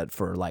connect. But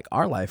for like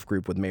our life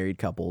group with married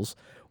couples,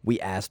 we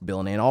asked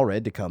Bill and Ann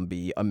Allred to come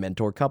be a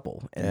mentor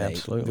couple. And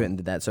they went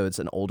into that. So it's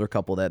an older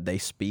couple that they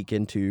speak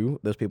into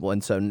those people.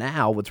 And so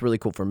now what's really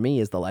cool for me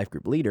as the life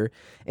group leader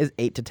is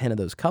 8 to 10 of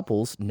those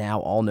couples now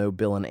all know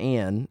Bill and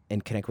Ann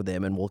and connect with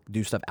them, and we'll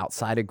do stuff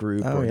outside a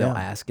group or they'll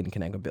ask and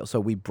connect with Bill. So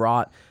we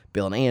brought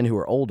Bill and Ann, who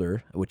are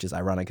older, which is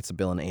ironic. It's a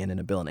Bill and Ann and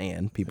a Bill and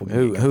Ann. People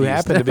who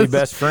happen to be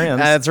best friends.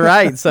 That's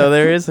right. So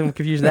there is some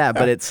confusion that,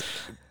 but it's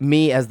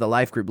me as the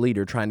life group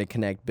leader trying to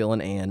connect Bill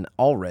and Ann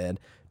Allred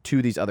to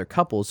these other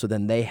couples, so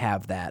then they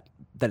have that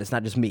it's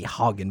not just me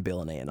hogging Bill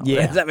and Ann.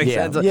 Does that make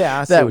sense? Yeah,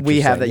 I see that what we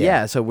you're have saying.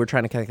 that. So we're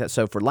trying to connect that.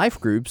 So for life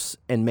groups,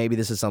 and maybe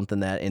this is something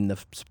that in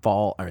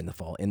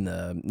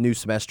the new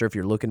semester, if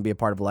you're looking to be a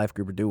part of a life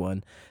group or do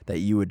one,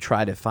 that you would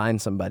try to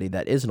find somebody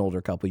that is an older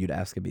couple you'd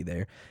ask to be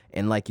there.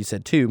 And like you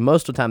said too,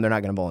 most of the time they're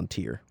not going to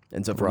volunteer.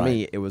 And so for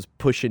me, it was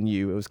pushing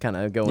you. It was kind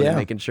of going and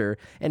making sure,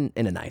 and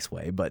in a nice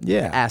way, but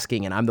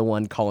asking. And I'm the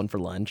one calling for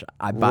lunch.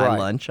 I buy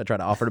lunch. I try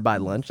to offer to buy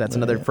lunch. That's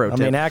another pro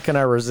tip. I mean, how can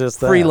I resist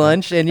that? Free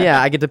lunch, and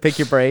I get to pick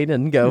your brain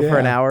and go for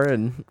an hour.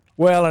 And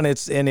well, and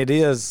it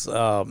is,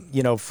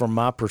 from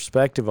my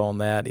perspective on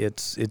that,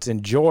 it's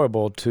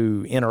enjoyable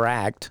to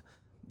interact,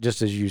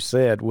 just as you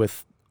said,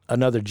 with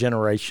another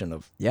generation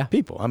of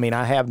people. I mean,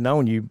 I have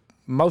known you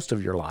most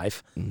of your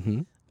life.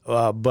 Mm-hmm.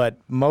 But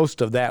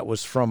most of that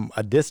was from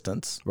a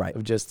distance. Right.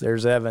 Of just,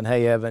 there's Evan,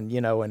 hey, Evan,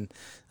 and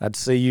I'd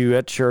see you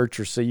at church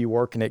or see you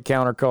working at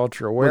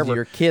Counterculture or wherever. With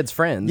your kids'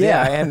 friends.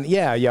 And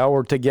y'all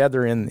were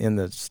together in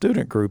the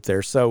student group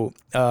there. So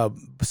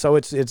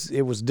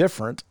it was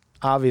different,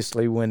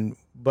 obviously,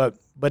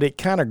 but it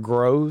kind of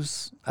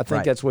grows. I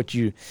think that's what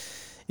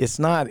it's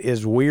not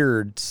as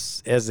weird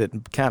as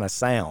it kind of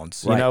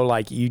sounds.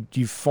 Like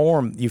you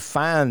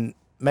find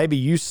maybe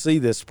you see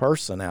this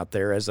person out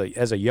there as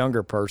a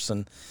younger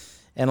person,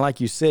 and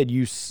like you said,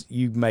 you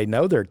may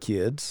know their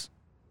kids,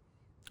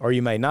 or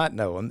you may not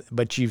know them,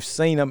 but you've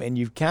seen them, and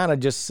you kind of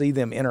just see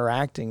them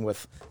interacting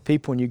with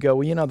people, and you go,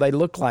 well, they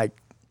look like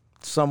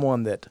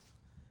someone that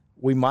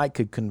we might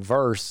could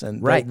converse,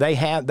 and right. they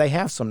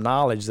have some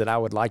knowledge that I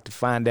would like to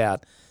find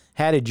out.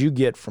 How did you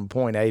get from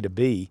point A to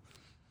B,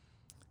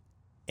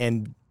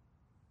 and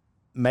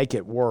make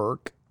it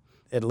work,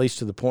 at least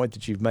to the point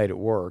that you've made it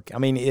work? I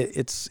mean,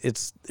 it's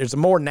a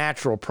more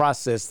natural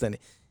process than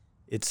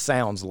it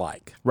sounds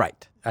like.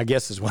 Right. I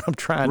guess is what I'm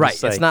trying to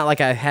say. Right. It's not like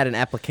I had an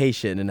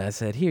application and I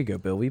said, here you go,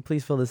 Bill, will you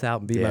please fill this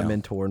out and be my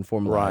mentor and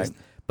formalize? Right.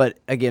 But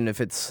again, if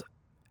it's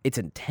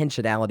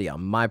intentionality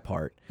on my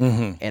part,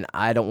 and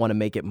I don't want to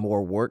make it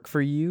more work for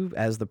you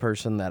as the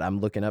person that I'm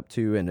looking up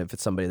to, and if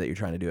it's somebody that you're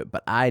trying to do it.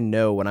 But I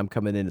know when I'm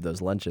coming into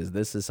those lunches,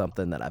 this is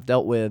something that I've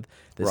dealt with.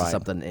 This is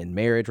something in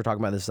marriage we're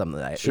talking about. This is something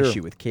that I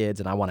issue with kids,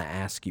 and I want to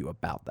ask you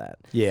about that.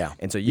 Yeah.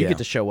 And so you get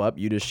to show up,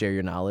 you just share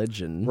your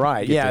knowledge. And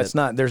it's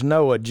not, there's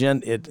no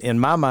agenda. In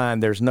my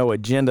mind, there's no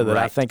agenda that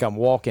I think I'm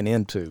walking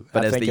into.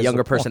 But as the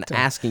younger person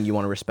asking, you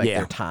want to respect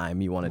their time.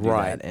 You want to do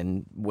that.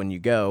 And when you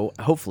go,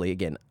 hopefully,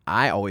 again,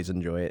 I always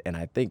enjoy it, and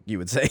I think you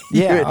would say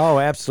oh,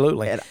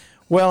 absolutely. And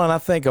I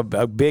think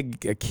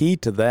a key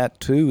to that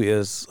too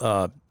is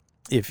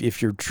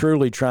if you're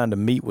truly trying to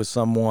meet with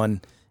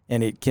someone,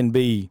 and it can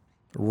be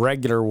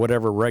regular,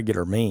 whatever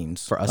regular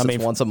means. For us,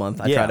 it's once a month.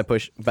 I try to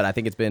push, but I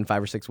think it's been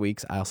 5 or 6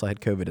 weeks. I also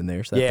had COVID in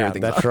there, so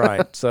that's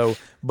right. So,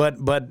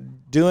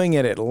 but doing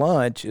it at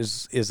lunch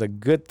is a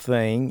good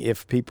thing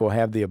if people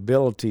have the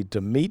ability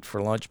to meet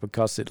for lunch,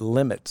 because it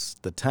limits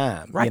the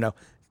time. Right.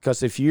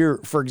 Because if you're,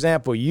 for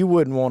example, you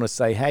wouldn't want to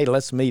say, hey,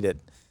 let's meet at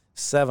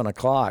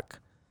 7:00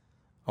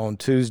 on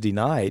Tuesday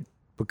night,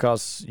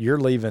 because you're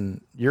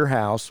leaving your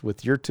house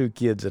with your 2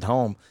 kids at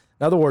home.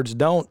 In other words,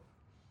 don't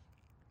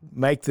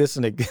make this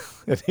an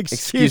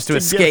excuse to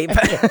escape.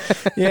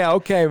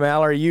 Okay,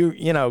 Mallory,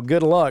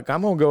 good luck.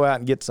 I'm going to go out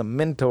and get some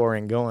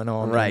mentoring going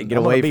on. Right, get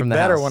away from the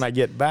house. I'm going to be better when I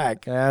get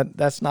back.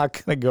 That's not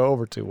going to go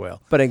over too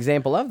well. But an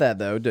example of that,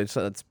 though,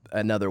 so that's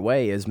another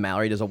way, is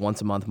Mallory does a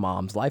once-a-month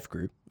mom's life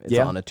group. It's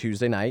on a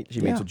Tuesday night.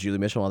 She meets with Julie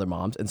Mitchell and other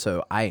moms. And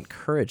so I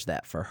encourage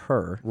that for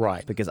her.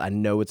 Right. Because I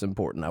know it's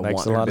important. I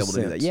Makes want her to be able sense.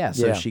 to do that. Yeah.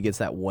 So she gets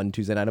that one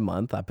Tuesday night a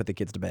month. I put the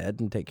kids to bed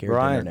and take care of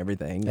dinner and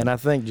everything. And I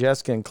think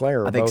Jessica and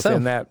Claire are both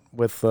in that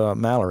with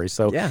Mallory.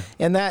 So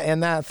and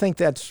I think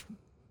that's,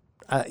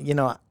 I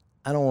don't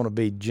want to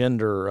be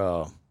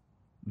gender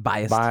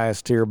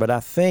biased here, but I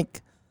think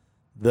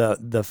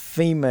the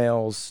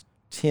females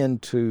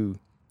tend to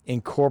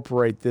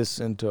incorporate this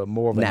into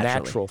more of a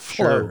natural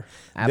flow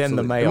than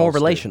the males. They're more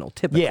relational,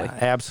 typically. Yeah,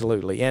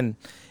 absolutely. And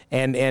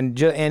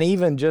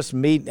even just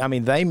meet. I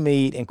mean, they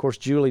meet, and of course,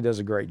 Julie does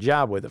a great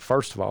job with it.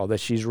 First of all, that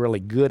she's really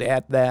good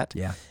at that.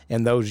 Yeah.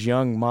 And those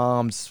young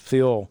moms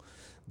feel.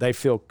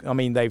 I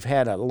mean, they've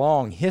had a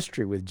long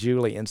history with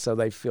Julie, and so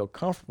they feel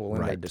comfortable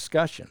in their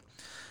discussion.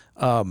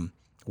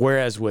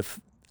 Whereas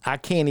I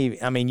can't even.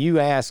 I mean, you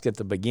asked at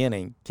the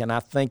beginning, can I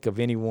think of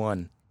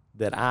anyone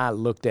that I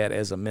looked at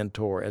as a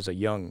mentor as a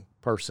young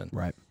person?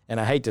 Right.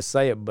 And I hate to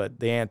say it, but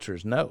the answer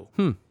is no.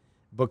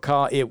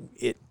 Because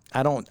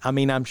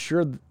I'm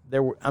sure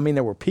there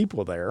were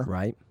people there.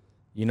 Right.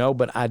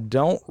 But I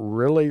don't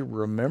really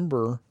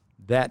remember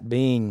that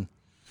being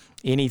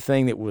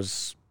anything that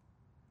was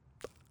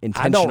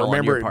intentional. I don't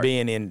remember it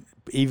being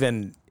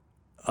even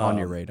on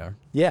your radar.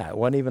 Yeah, it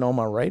wasn't even on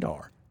my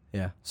radar.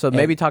 Yeah. So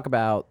maybe talk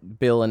about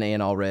Bill and Ann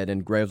Allred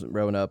and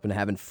growing up and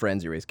having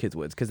friends you raise kids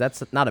with, because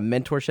that's not a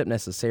mentorship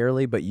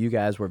necessarily, but you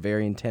guys were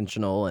very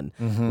intentional and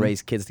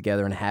raised kids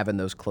together and having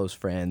those close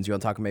friends. You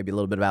want to talk maybe a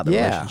little bit about the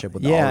relationship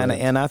with the Allreds?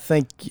 And I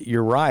think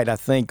you're right. I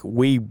think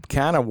we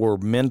kind of were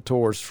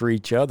mentors for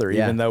each other,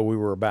 even though we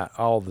were about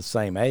all the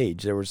same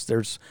age.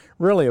 There's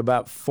really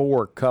about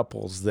 4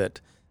 couples that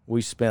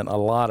we spent a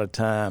lot of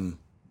time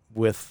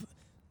with,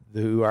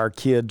 who our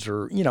kids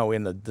are,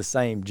 in the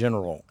same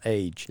general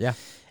age. Yeah.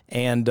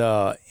 And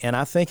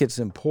I think it's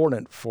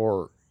important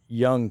for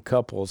young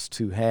couples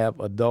to have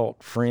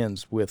adult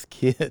friends with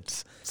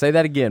kids. Say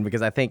that again,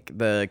 because I think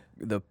the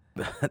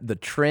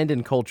trend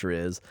in culture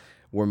is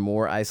we're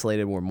more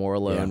isolated, we're more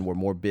alone, we're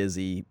more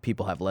busy.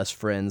 People have less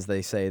friends,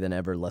 they say, than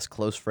ever, less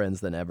close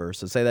friends than ever.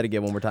 So say that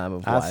again one more time.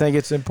 Of why. I think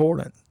it's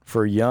important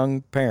for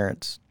young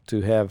parents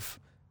to have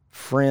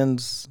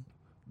friends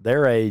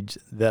their age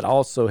that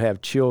also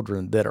have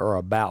children that are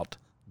about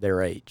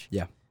their age.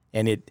 Yeah.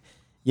 And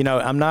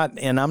I'm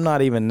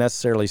not even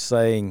necessarily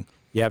saying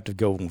you have to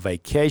go on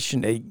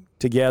vacation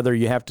together,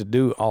 you have to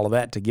do all of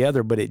that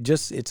together, but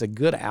it's a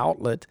good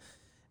outlet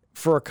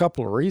for a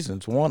couple of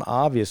reasons. One,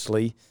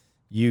 obviously,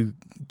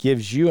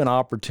 gives you an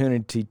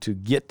opportunity to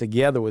get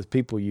together with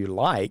people you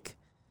like,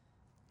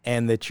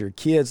 and that your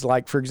kids,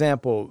 like, for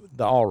example,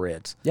 the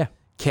Allreds. Yeah.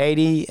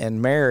 Katie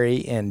and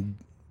Mary, and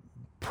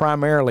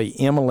primarily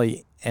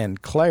Emily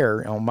and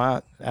Claire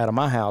out of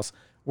my house,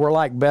 were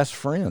like best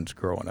friends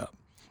growing up.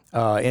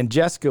 And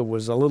Jessica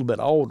was a little bit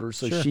older,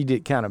 so she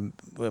did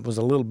was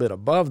a little bit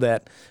above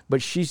that.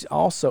 But she's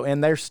also,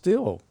 and they're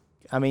still,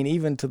 I mean,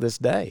 even to this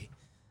day.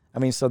 I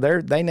mean, so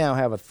they now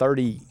have a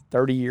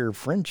 30-year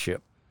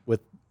friendship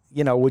with,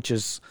 which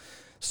is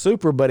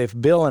super. But if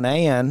Bill and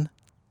Ann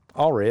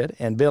Allred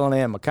and Bill and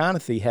Ann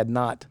McConaughey had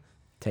not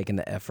taken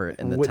the effort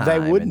and the time,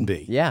 they wouldn't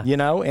be. Yeah.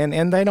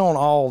 And they don't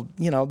all,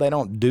 they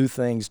don't do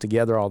things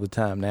together all the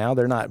time now.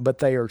 They're not, but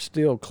they are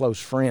still close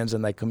friends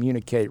and they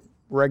communicate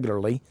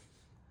regularly,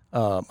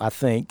 I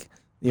think.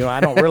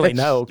 I don't really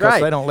know because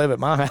Right. they don't live at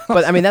my house.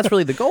 But I mean, that's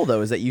really the goal, though,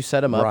 is that you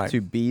set them up Right.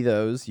 to be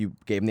those. You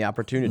gave them the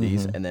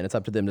opportunities, and then it's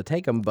up to them to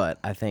take them. But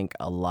I think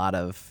a lot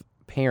of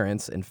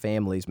parents and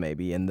families,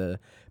 maybe in the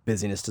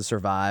busyness to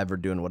survive or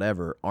doing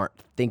whatever, aren't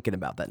thinking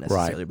about that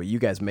necessarily. Right. But you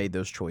guys made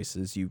those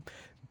choices. You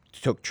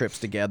took trips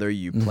together.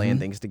 You planned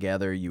things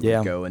together. You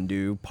Yeah. would go and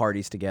do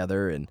parties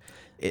together, and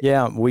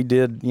Yeah, we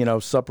did,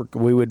 supper.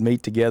 We would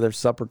meet together,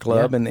 supper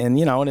club, Yeah. and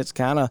and it's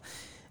kind of,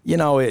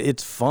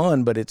 it's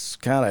fun, but it's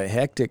kind of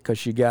hectic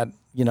because you got,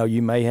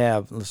 you may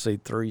have, let's see,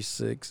 3,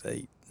 6,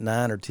 8,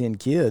 9, or 10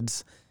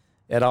 kids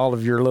at all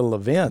of your little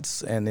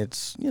events, and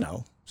it's,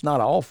 it's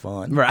not all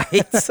fun, right.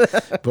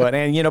 but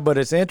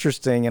it's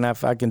interesting, and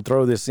if I can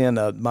throw this in,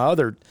 my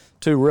other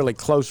two really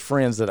close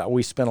friends that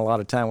we spent a lot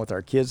of time with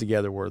our kids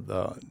together were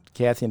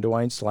Kathy and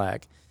Dwayne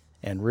Slack,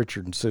 and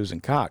Richard and Susan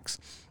Cox.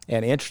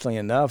 And interestingly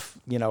enough,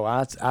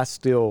 I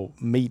still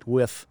meet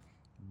with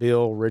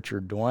Bill,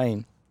 Richard,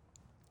 Dwayne.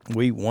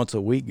 We once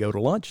a week go to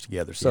lunch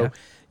together. So,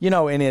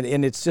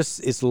 and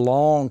it's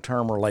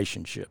long-term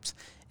relationships,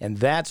 and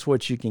that's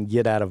what you can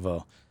get out of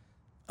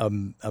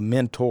a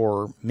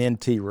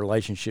mentor-mentee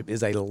relationship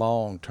is a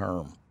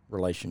long-term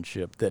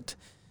relationship that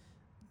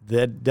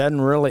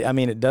doesn't really,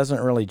 it doesn't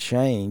really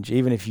change,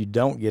 even if you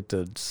don't get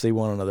to see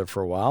one another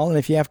for a while. And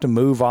if you have to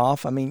move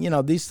off,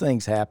 these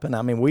things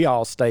happen. We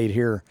all stayed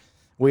here.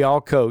 We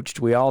all coached.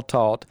 We all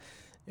taught.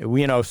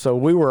 So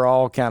we were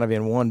all kind of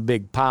in one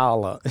big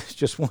pile of, it's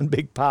just one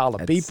big pile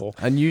of people.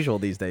 Unusual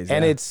these days.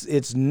 And yeah.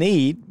 it's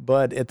neat,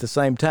 but at the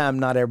same time,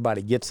 not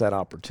everybody gets that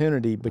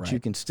opportunity, but Right. you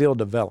can still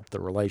develop the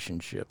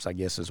relationships, I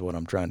guess is what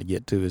I'm trying to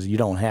get to, is you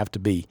don't have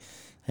to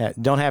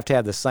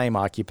have the same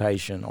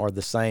occupation or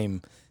the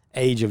same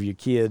age of your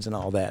kids and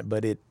all that,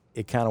 but it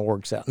kind of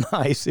works out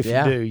nice if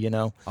Yeah. you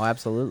do, Oh,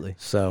 absolutely.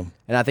 So,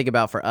 And I think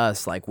about for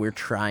us, like we're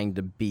trying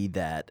to be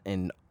that,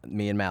 and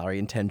me and Mallory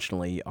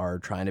intentionally are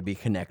trying to be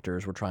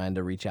connectors. We're trying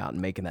to reach out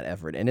and making that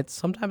effort. And it's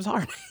sometimes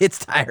hard. It's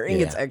tiring.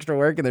 Yeah. It's extra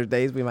work. And there's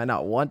days we might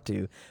not want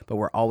to, but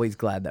we're always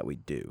glad that we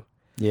do.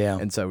 yeah.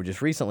 And so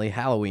just recently,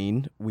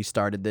 Halloween, we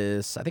started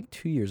this, I think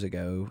 2 years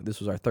ago.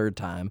 This was our third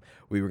time.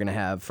 We were going to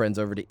have friends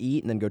over to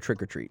eat and then go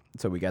trick or treat.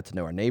 So we got to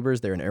know our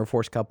neighbors. They're an Air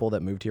Force couple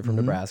that moved here from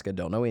Nebraska,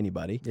 don't know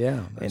anybody.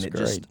 Yeah, that's and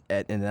great.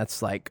 And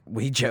that's like,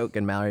 we joke,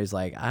 and Mallory's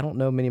like, I don't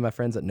know many of my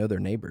friends that know their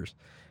neighbors.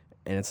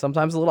 And it's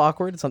sometimes a little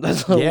awkward,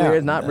 sometimes a little Yeah,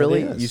 weird. Not it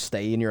really. is. You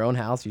stay in your own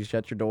house, you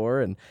shut your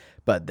door,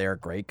 but they're a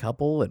great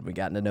couple, and we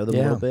gotten to know them a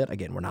Yeah. little bit.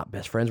 Again, we're not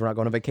best friends. We're not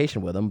going on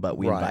vacation with them, but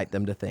we Right. invite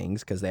them to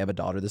things because they have a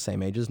daughter the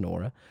same age as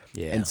Nora.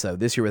 Yeah. And so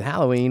this year with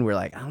Halloween, we're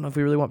like, I don't know if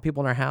we really want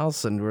people in our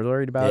house, and we're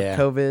worried about Yeah.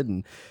 COVID.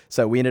 And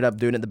so we ended up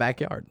doing it in the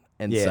backyard.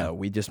 And Yeah. so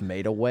we just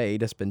made a way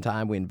to spend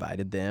time. We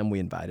invited them. We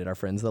invited our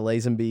friends, the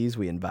Lazenbys.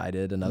 We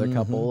invited another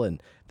couple,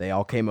 and they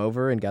all came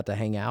over and got to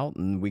hang out,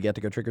 and we got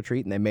to go trick or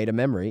treat, and they made a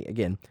memory.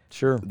 Again,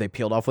 Sure. they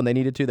peeled off when they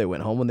needed to. They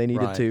went home when they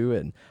needed Right. to,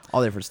 and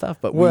all different stuff.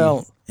 But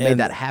Well, we made and-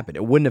 that happen.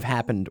 It wouldn't have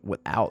happened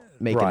without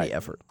making Right. the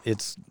effort.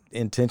 It's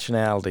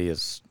intentionality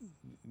is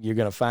you're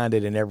going to find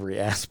it in every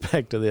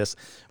aspect of this.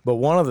 But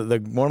one of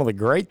the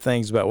great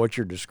things about what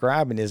you're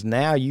describing is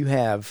now you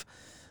have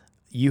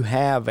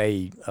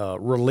a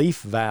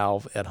relief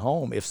valve at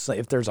home. If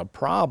there's a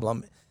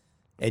problem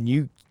and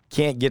you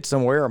can't get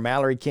somewhere, or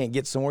Mallory can't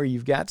get somewhere,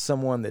 you've got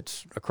someone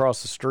that's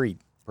across the street,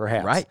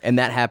 perhaps. Right. And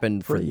that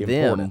happened for Pretty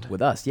them important.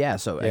 with us. Yeah.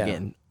 So Yeah.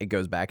 again, it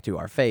goes back to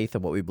our faith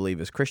and what we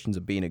believe as Christians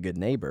of being a good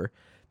neighbor.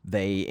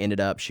 They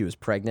ended up, she was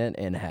pregnant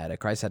and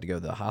Christ had to go to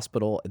the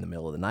hospital in the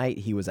middle of the night.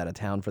 He was out of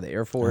town for the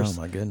Air Force.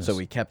 Oh, my goodness. So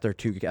we kept their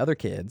 2 other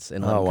kids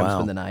and let Oh, them come wow.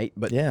 spend the night.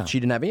 But Yeah. she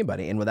didn't have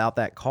anybody. And without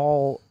that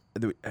call,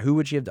 who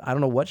would she have? I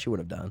don't know what she would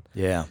have done.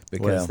 Yeah.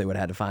 Because Well, they would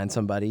have had to find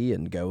somebody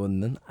and go,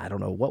 and then I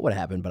don't know what would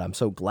happen, but I'm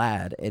so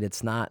glad. And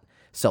it's not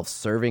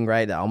self-serving,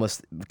 right?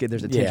 Almost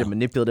there's a tinge Yeah. of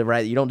manipulative,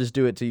 right? You don't just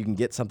do it so you can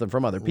get something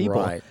from other people,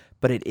 Right.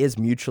 but it is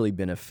mutually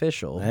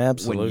beneficial when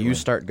Absolutely. you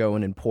start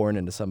going and pouring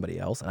into somebody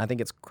else. And I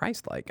think it's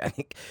Christ-like. I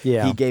think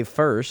Yeah. he gave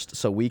first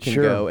so we can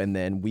Sure. go, and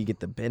then we get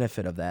the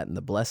benefit of that and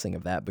the blessing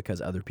of that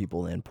because other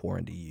people then pour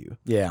into you.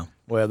 Yeah.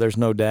 Well, there's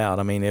no doubt.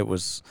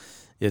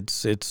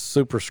 It's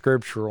super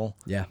scriptural.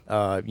 Yeah.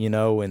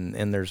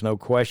 And there's no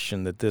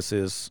question that this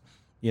is,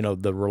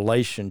 the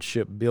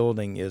relationship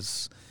building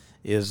is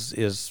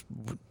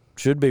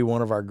should be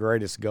one of our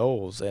greatest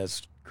goals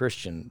as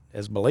Christian,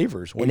 as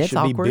believers. We And it's should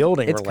awkward. be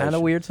building It's kind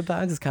of weird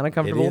sometimes. It's kind of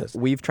comfortable. is.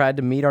 We've tried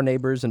to meet our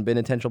neighbors and been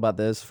intentional about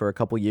this for a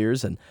couple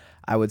years, and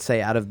I would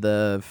say out of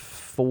the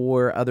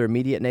 4 other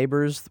immediate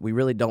neighbors, we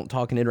really don't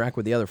talk and interact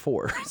with the other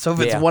 4. So if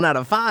it's 1 out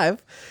of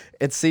 5,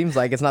 it seems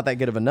like it's not that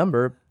good of a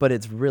number, but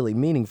it's really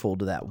meaningful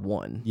to that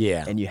one.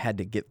 Yeah. And you had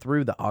to get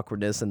through the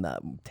awkwardness and the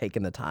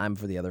taking the time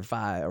for the other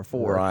 5 or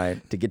 4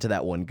 Right. to get to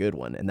that one good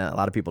one. And that, a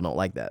lot of people don't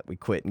like that. We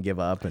quit and give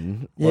up,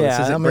 and this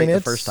isn't great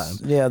the first time.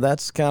 Yeah,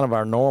 that's kind of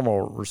our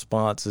normal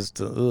response is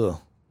to,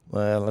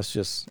 well, let's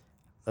just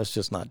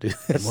not do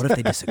this. And what if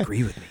they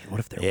disagree with me? And what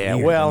if they're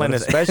weird? Well, and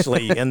and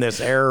especially in this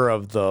era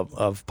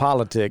of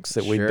politics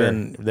that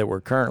Sure.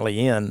 we're currently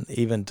in,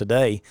 even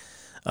today,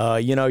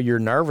 you're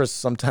nervous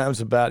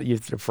sometimes about, you're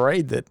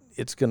afraid that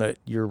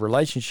your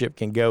relationship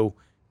can go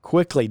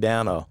quickly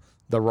down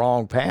the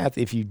wrong path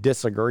if you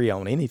disagree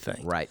on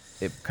anything. Right.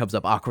 It comes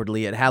up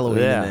awkwardly at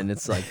Halloween, Yeah. and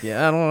it's like,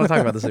 I don't want to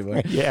talk about this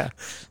anymore. Yeah.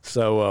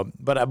 So,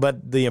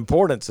 but the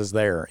importance is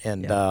there,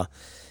 and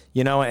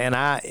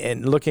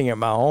and looking at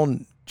my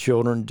own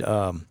children,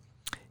 I'm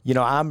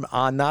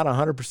not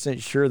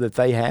 100% sure that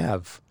they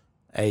have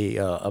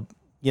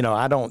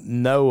I don't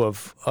know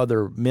of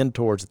other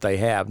mentors that they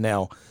have.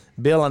 Now,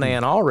 Bill and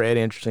Ann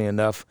already, interesting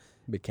enough,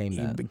 Became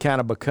that.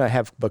 kind of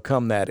have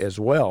become that as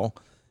well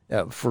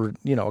for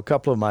a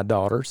couple of my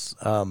daughters,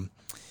 so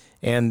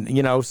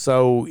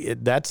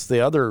that's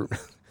the other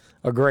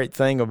a great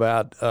thing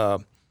about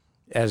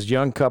as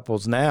young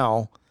couples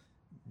now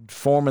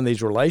forming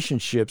these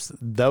relationships.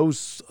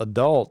 Those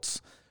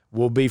adults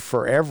will be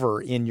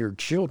forever in your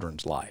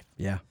children's life.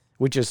 Yeah.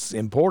 Which is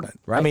important.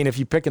 Right. I mean, if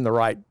you're picking the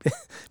right,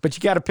 but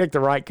you got to pick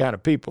the right kind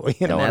of people.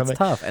 You know And what I that's mean?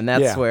 tough. And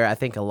that's Yeah. where I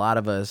think a lot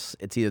of us,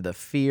 it's either the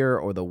fear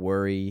or the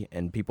worry,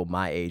 and people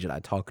my age that I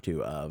talk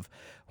to of,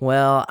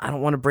 well, I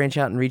don't want to branch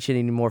out and reach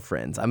any more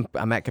friends. I'm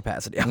at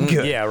capacity. I'm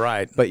good. Yeah,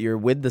 right. But you're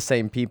with the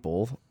same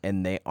people,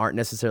 and they aren't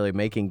necessarily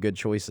making good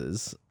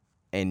choices,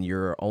 and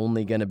you're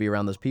only going to be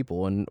around those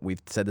people. And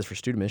we've said this for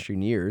student ministry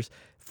in years,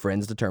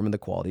 friends determine the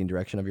quality and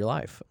direction of your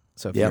life.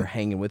 So if you're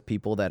hanging with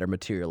people that are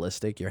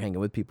materialistic, you're hanging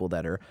with people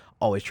that are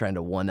always trying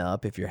to one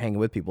up, if you're hanging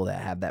with people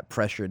that have that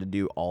pressure to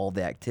do all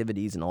the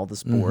activities and all the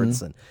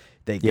sports, and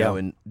they go,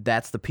 and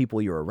that's the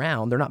people you're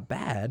around, they're not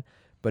bad.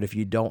 But if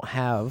you don't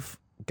have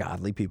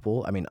godly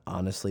people, I mean,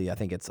 honestly, I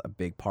think it's a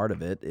big part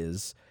of it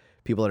is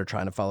people that are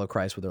trying to follow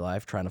Christ with their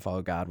life, trying to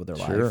follow God with their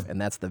life. And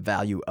that's the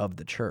value of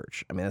the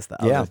church. I mean, that's the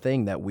other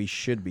thing that we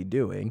should be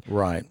doing,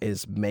 Right.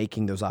 is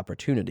making those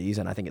opportunities.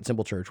 And I think at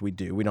Simple Church, we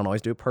don't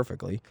always do it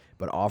perfectly,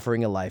 but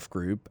offering a life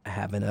group,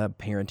 having a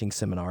parenting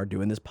seminar,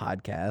 doing this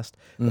podcast,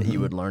 that you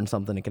would learn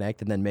something to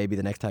connect. And then maybe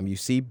the next time you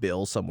see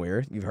Bill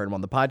somewhere, you've heard him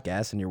on the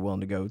podcast and you're willing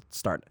to go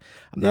start.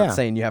 I'm not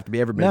saying you have to be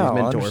everybody's No,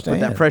 I mentor, put that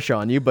understand. pressure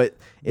on you, but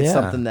it's Yeah.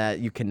 something that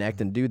you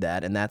connect and do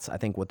that. And that's, I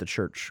think, what the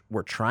church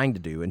we're trying to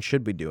do and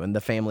should be doing,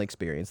 the family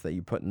experience that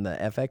you put in the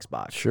FX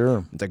box.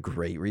 Sure. It's a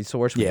great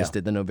resource. We Yeah. just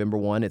did the November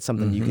one. It's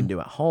something you can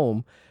do at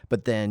home,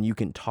 but then you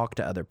can talk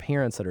to other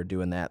parents that are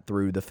doing that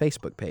through the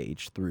Facebook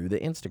page, through the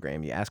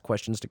Instagram. You ask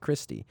questions to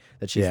Christy,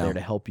 that she's there to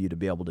help you to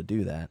be able to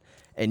do that.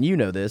 And you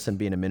know this, and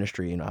being a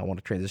ministry, I want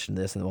to transition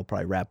to this, and then we'll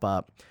probably wrap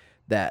up,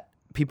 that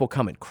people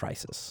come in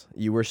crisis.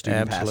 You were a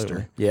student Absolutely.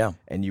 pastor. Yeah.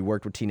 And you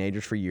worked with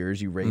teenagers for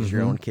years. You raised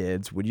your own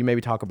kids. Would you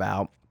maybe talk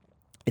about,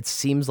 it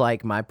seems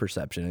like my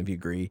perception, if you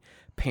agree,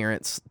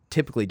 parents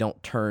typically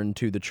don't turn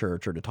to the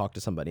church or to talk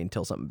to somebody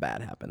until something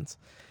bad happens.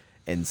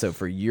 And so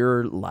for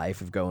your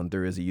life of going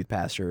through as a youth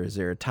pastor, is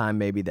there a time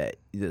maybe that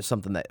there's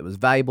something that was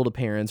valuable to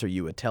parents, or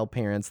you would tell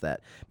parents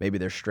that maybe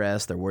they're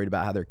stressed, they're worried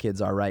about how their kids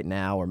are right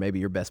now, or maybe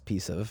your best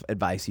piece of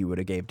advice you would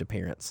have gave to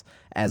parents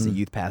as a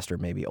youth pastor,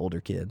 maybe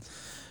older kids?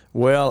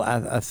 Well,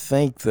 I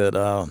think that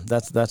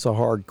that's a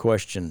hard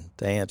question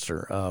to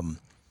answer.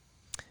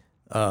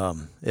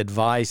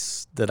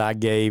 Advice that I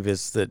gave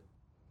is that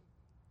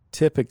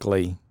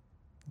typically,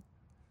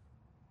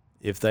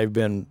 if they've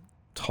been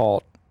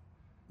taught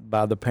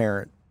by the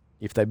parent,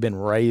 if they've been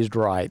raised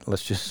right,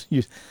 let's just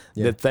use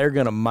that, they're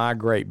going to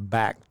migrate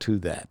back to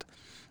that.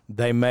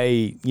 They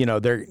may,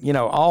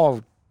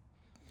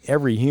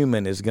 every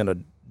human is going to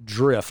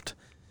drift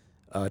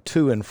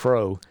to and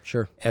fro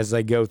Sure. as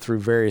they go through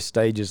various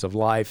stages of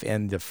life,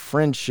 and the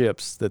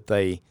friendships that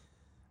they,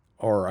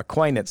 or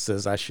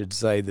acquaintances, I should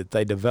say, that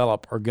they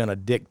develop are going to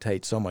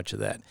dictate so much of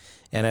that.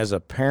 And as a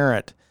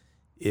parent,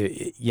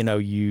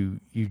 you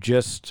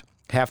just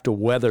have to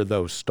weather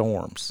those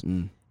storms,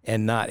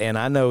 and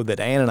I know that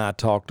Ann and I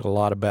talked a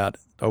lot about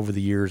over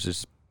the years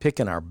is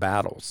picking our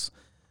battles,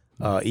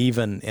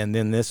 and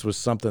then this was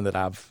something that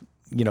I've,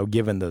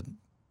 given the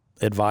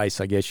advice,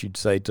 I guess you'd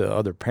say, to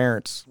other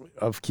parents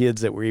of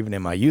kids that were even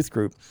in my youth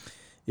group,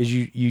 is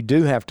you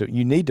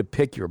need to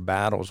pick your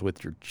battles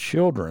with your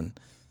children,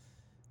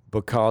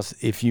 because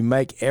if you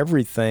make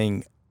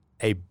everything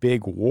a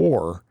big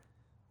war,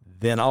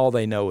 then all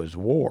they know is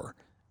war.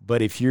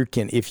 But if you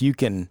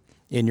can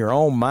in your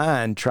own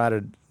mind try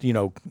to,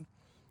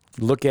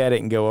 look at it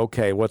and go,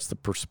 okay, what's the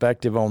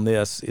perspective on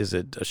this? Is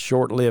it a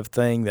short-lived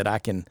thing that I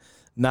can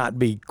not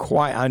be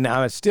quite,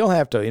 I still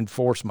have to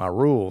enforce my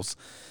rules,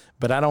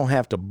 but I don't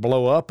have to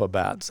blow up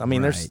about it. I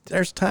mean,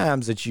 there's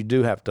times that you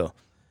do have to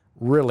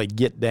really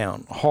get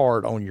down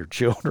hard on your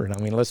children. I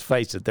mean, let's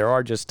face it, there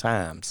are just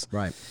times.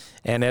 Right.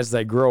 And as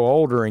they grow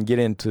older and get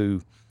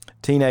into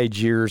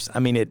teenage years, I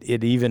mean,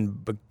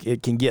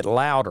 it can get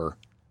louder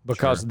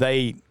because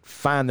they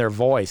find their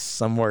voice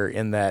somewhere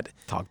in that.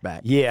 Talk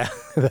back. Yeah.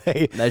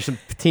 There's some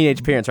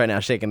teenage parents right now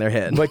shaking their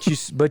head. But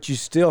you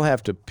still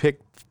have to pick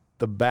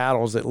the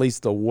battles, at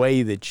least the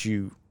way that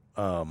you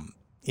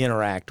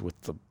interact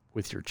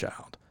with your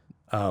child.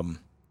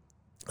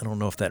 I don't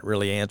know if that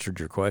really answered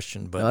your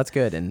question, but no, that's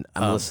good. And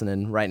I'm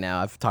listening right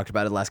now. I've talked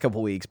about it the last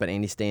couple of weeks, but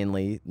Andy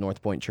Stanley,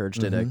 North Point Church,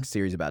 did a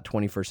series about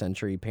 21st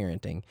century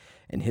parenting,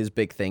 and his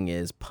big thing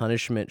is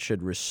punishment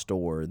should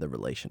restore the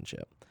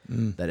relationship.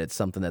 That it's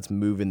something that's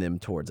moving them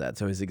towards that.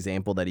 So his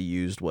example that he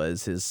used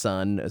was his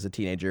son, as a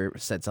teenager,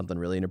 said something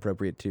really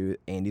inappropriate to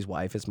Andy's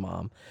wife, his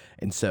mom.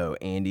 And so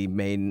Andy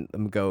made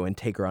him go and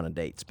take her on a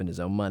date, spend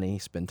his own money,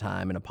 spend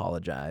time, and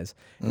apologize.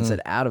 And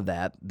said out of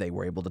that, they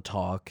were able to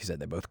talk. He said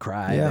they both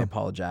cried, they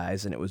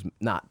apologized, and it was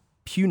not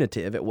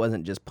punitive. It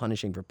wasn't just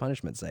punishing for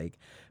punishment's sake,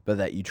 but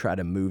that you try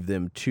to move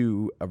them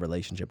to a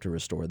relationship to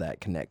restore that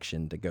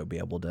connection, to go be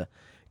able to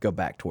go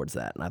back towards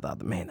that. And I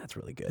thought, man, that's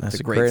really good. That's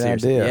it's a great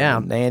idea. Yeah.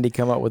 Did Andy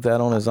come up with that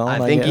on his own?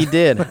 I think he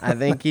did. I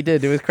think he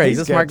did. He was crazy. He's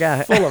a smart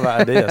guy. Full of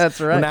ideas. That's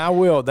right.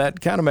 Now,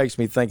 that kind of makes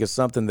me think of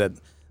something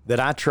that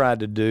I tried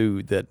to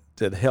do that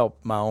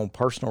helped my own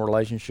personal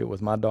relationship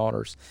with my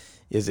daughters.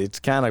 Is it's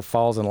kind of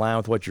falls in line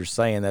with what you're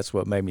saying. That's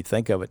what made me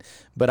think of it.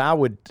 But I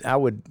would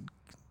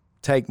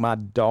take my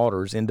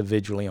daughters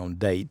individually on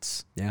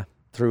dates. Yeah.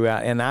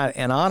 Throughout,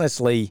 and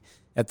honestly,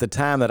 at the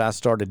time that I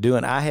started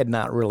doing, I had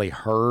not really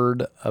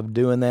heard of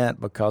doing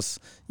that because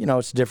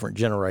it's different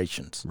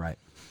generations. Right.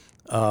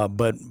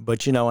 But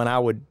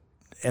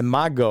and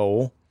my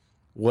goal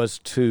was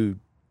to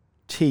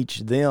teach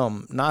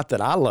them, not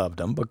that I loved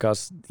them,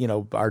 because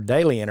our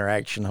daily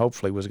interaction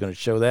hopefully was going to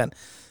show that,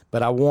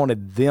 but I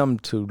wanted them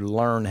to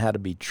learn how to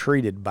be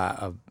treated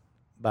by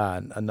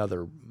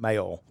another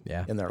male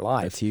in their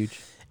life. That's huge.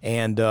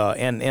 And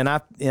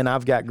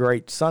I've got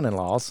great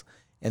son-in-laws.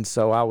 And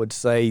so I would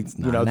say,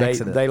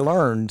 they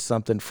learned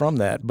something from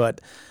that.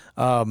 But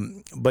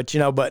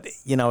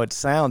it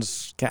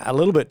sounds a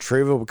little bit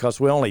trivial because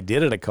we only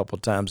did it a couple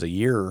times a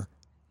year.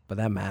 But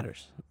that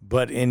matters.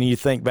 And you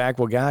think back,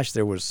 well, gosh,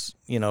 there was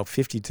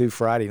 52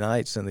 Friday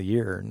nights in the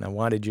year. Now,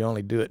 why did you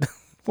only do it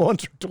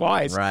once or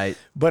twice? Right.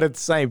 But at the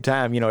same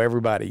time,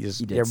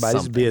 everybody's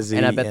busy,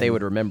 and I bet they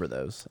would remember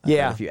those. I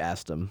bet if you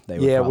asked them, they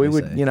would. Yeah, probably we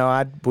would.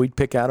 say. We'd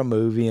pick out a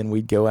movie and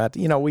we'd go out.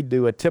 We'd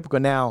do a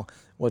typical now.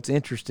 What's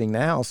interesting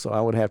now, so I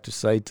would have to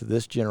say to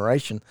this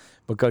generation,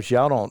 because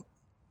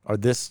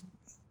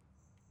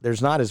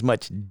there's not as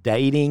much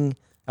dating.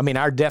 I mean,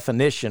 our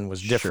definition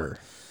was different. Sure.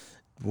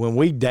 When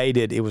we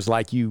dated, it was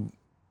like you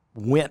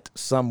went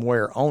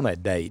somewhere on a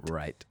date.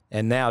 Right.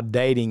 And now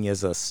dating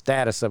is a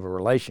status of a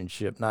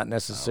relationship, not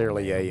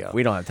necessarily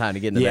we don't have time to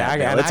get into that.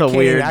 Yeah, it's a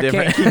weird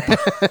difference.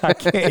 I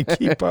can't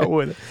keep up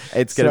with it.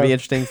 It's going to be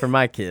interesting for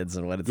my kids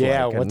and what it's like.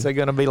 Yeah, what's it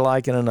going to be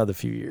like in another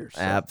few years?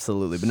 So.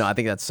 Absolutely. But no, I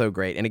think that's so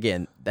great. And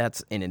again,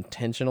 that's an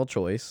intentional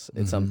choice.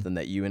 It's something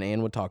that you and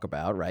Ann would talk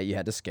about, right? You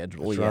had to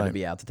schedule. That's you had right. to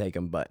be out to take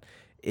them. But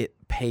it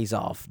pays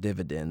off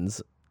dividends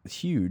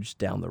huge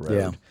down the road.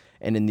 Yeah.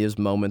 And in those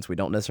moments, we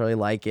don't necessarily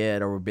like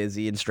it, or we're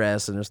busy and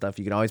stressed and stuff.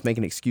 You can always make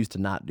an excuse to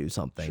not do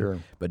something. Sure.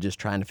 But just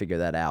trying to figure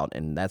that out.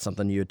 And that's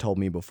something you had told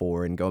me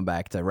before. And going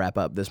back to wrap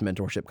up this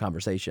mentorship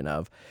conversation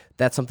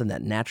that's something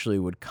that naturally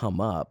would come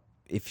up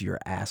if you're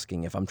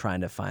asking, if I'm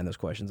trying to find those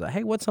questions. Like,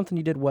 hey, what's something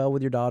you did well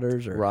with your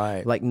daughters? Or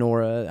right. like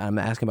Nora, I'm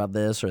asking about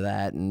this or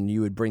that. And you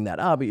would bring that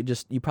up. But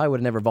you probably would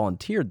have never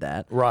volunteered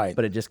that. Right.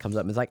 But it just comes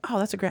up and it's like, oh,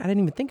 that's a great, I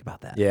didn't even think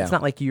about that. Yeah. It's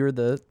not like you're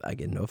the,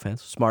 again, no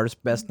offense,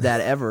 smartest, best dad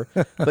ever.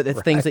 But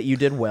it's things that you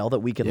did well that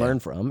we can learn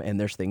from. And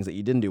there's things that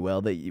you didn't do well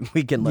that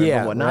we can learn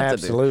from what not to do.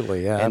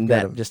 Absolutely. Yeah. And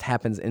that just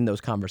happens in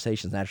those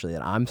conversations naturally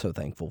that I'm so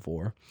thankful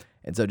for.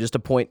 And so just a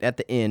point at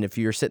the end, if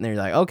you're sitting there,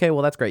 you're like, okay,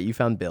 well, that's great. You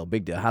found Bill.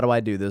 Big deal. How do I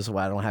do this?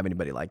 Well, I don't have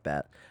anybody like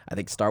that. I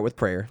think start with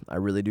prayer. I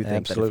really do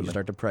think that if you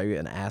start to pray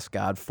and ask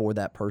God for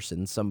that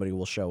person, somebody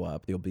will show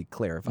up. You'll be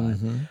clarified.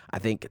 I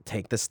think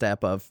take the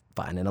step of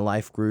finding a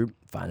life group,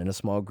 finding a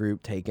small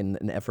group, taking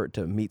an effort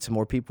to meet some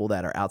more people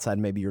that are outside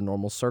maybe your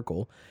normal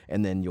circle,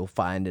 and then you'll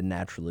find and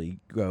naturally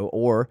go.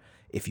 Or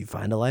if you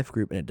find a life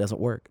group and it doesn't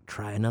work,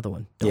 try another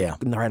one.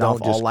 Don't write off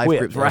all life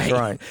groups.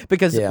 Right.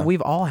 Because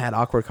we've all had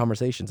awkward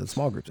conversations in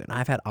small groups, and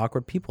I've had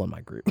awkward people in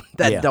my group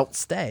that don't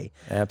stay.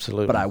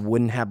 Absolutely. But I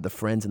wouldn't have the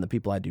friends and the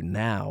people I do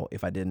now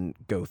if I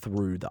didn't go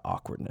through the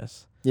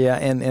awkwardness. Yeah,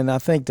 and I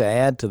think to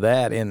add to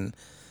that and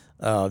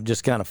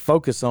just kind of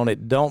focus on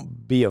it,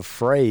 don't be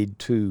afraid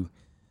to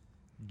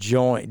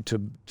join,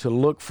 to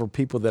look for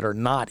people that are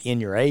not in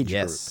your age group.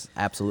 Yes,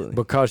 absolutely.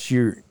 Because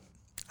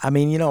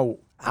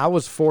I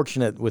was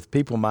fortunate with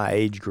people my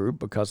age group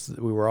because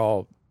we were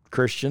all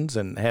Christians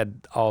and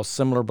had all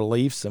similar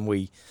beliefs, and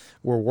we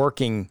were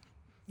working,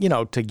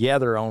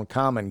 together on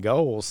common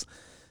goals.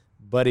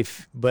 But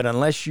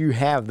unless you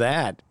have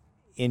that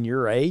in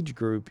your age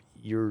group,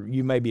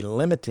 you may be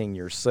limiting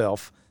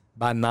yourself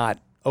by not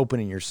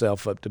opening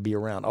yourself up to be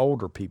around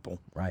older people.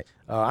 Right.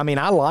 I mean,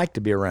 I like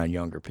to be around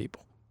younger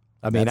people.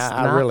 I mean,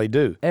 I really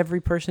do.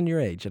 Every person your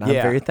age, and I'm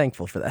very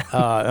thankful for that.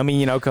 I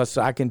mean, because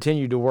I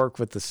continue to work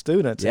with the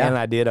students, and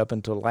I did up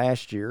until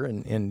last year.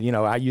 And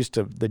I used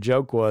to, the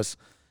joke was,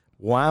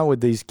 why would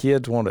these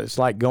kids want to? It's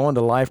like going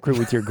to life group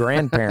with your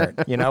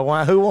grandparent.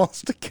 Why? Who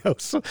wants to go?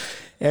 So,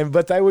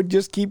 but they would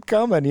just keep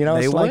coming.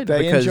 It's like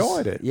they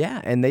enjoyed it.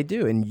 Yeah, and they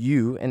do. And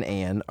you and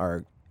Ann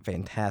are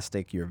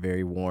fantastic. You're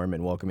very warm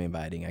and welcoming,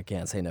 inviting. I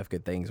can't say enough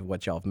good things of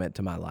what y'all have meant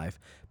to my life.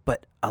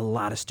 But a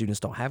lot of students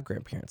don't have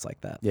grandparents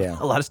like that. Yeah.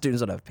 A lot of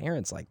students don't have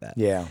parents like that.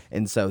 Yeah.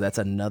 And so that's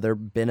another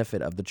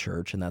benefit of the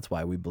church, and that's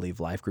why we believe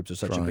life groups are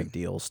such a big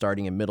deal,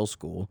 starting in middle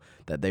school,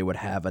 that they would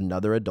have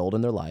another adult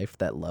in their life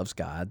that loves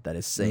God, that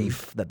is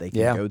safe, that they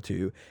can go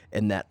to,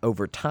 and that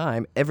over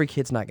time, every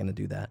kid's not going to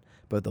do that.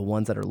 But the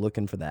ones that are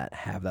looking for that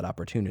have that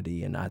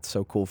opportunity, and that's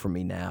so cool for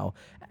me now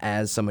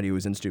as somebody who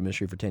was in student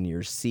ministry for 10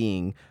 years,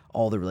 seeing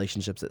all the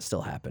relationships that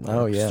still happen.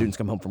 Oh, yeah. Students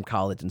come home from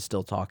college and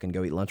still talk and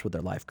go eat lunch with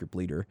their life group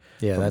leader.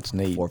 Yeah, that's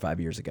neat. 4 or 5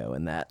 years ago,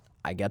 and that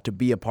I got to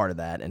be a part of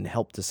that and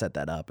help to set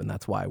that up, and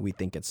that's why we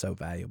think it's so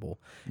valuable.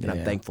 And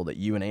I'm thankful that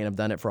you and Ann have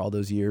done it for all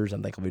those years.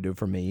 I'm thankful you do it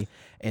for me.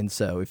 And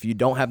so if you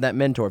don't have that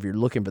mentor, if you're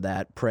looking for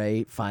that,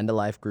 pray, find a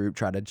life group,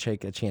 try to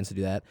take a chance to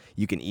do that.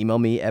 You can email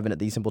me,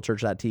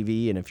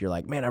 evan@thesimpleChurch.tv, and if you're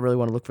like, man, I really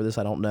want to look for this,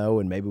 I don't know,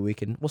 and maybe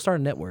we'll start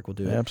a network, we'll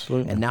do it.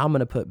 Absolutely. And now I'm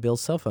going to put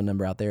Bill's cell phone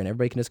number out there, and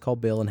everybody can just call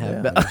Bill and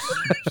have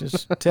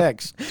just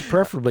text,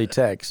 preferably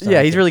text.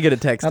 Yeah, he's really good at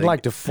texting. I'd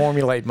like to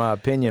formulate my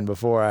opinion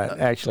before I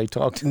actually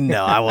talk to him.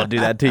 No, I won't do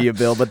that to you,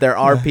 Bill, but there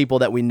are people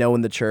that we know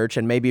in the church,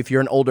 and maybe if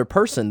you're an older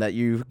person that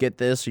you get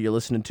this or you're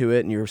listening to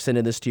it and you're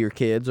sending this to your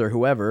kids or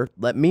whoever,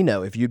 let me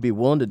know if you'd be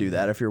willing to do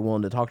that. If you're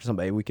willing to talk to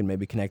somebody, we can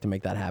maybe connect and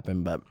make that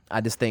happen. But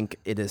I just think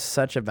it is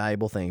such a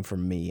valuable thing for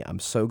me. I'm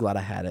so glad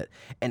I had it.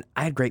 And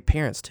I had great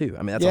parents too.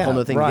 I mean, that's a whole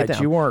other thing to get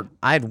down. You weren't.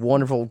 I had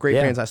wonderful, great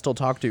parents I still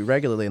talk to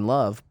regularly and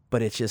love,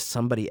 but it's just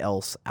somebody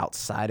else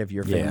outside of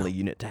your family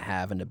unit to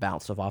have and to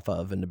bounce stuff off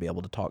of and to be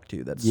able to talk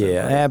to. That's so great.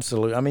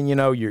 Absolutely. I mean,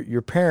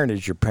 your parent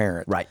is your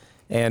parent. Right.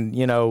 And,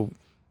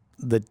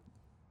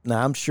 now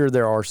I'm sure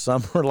there are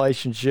some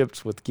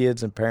relationships with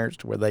kids and parents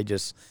to where they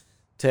just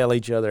tell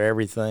each other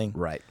everything.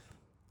 Right.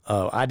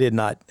 I did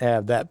not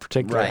have that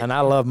particular, and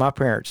I love my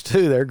parents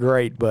too. They're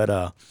great, but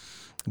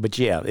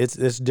yeah,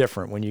 it's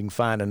different when you can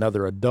find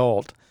another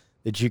adult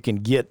that you can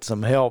get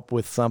some help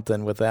with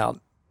something without,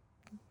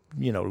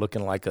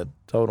 looking like a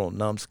total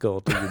numbskull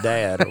to your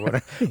dad or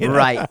whatever.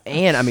 Right.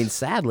 And I mean,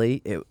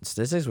 sadly,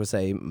 statistics would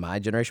say my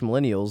generation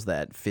millennials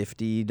that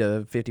 50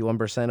 to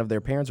 51% of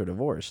their parents are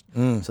divorced.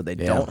 So they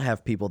don't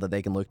have people that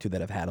they can look to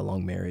that have had a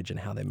long marriage and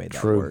how they made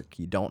that work.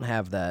 You don't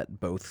have that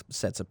both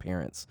sets of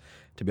parents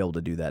to be able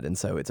to do that. And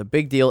so it's a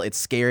big deal. It's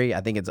scary.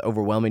 I think it's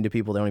overwhelming to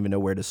people. They don't even know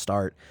where to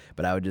start.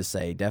 But I would just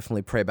say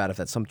definitely pray about it if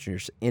that's something you're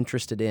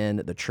interested in.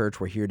 The church,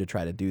 we're here to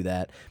try to do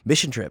that.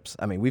 Mission trips.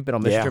 I mean, we've been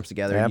on mission trips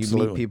together.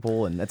 Absolutely. You meet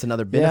people, and that's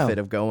another benefit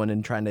of going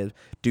and trying to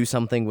do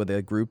something with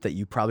a group that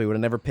you probably would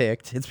have never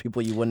picked. It's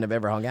people you wouldn't have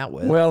ever hung out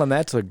with. Well, and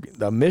that's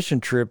a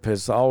mission trip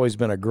has always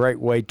been a great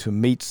way to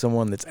meet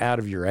someone that's out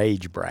of your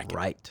age bracket.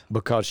 Right.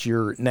 Because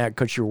you're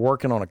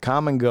working on a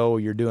common goal,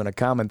 you're doing a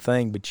common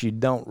thing, but you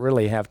don't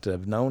really have to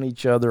have known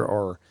each other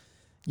or,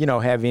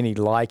 have any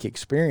like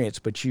experience,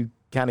 but you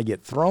kind of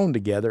get thrown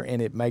together,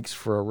 and it makes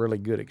for a really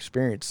good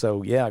experience.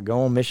 So,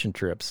 go on mission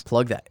trips.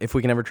 Plug that, if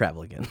we can ever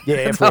travel again. Yeah,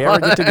 if we ever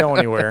get to go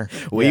anywhere.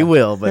 We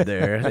will, but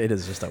it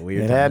is just a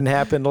weird time. It hadn't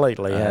happened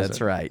lately, has it?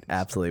 That's right.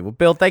 Absolutely. Well,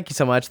 Bill, thank you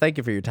so much. Thank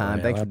you for your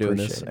time. Thanks for doing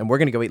this. And we're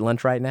going to go eat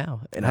lunch right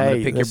now, and I'm going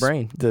to pick your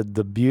brain.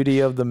 The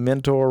beauty of the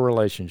mentor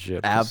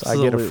relationship.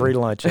 Absolutely. I get a free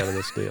lunch out of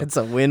this deal. It's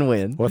a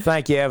win-win. Well,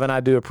 thank you, Evan. I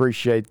do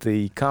appreciate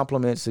the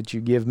compliments that you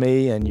give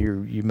me, and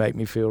you make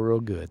me feel real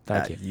good.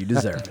 Thank you. You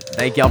deserve it.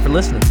 Thank y'all for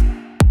listening.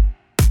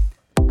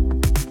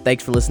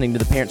 Thanks for listening to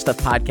the Parent Stuff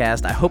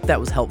Podcast. I hope that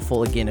was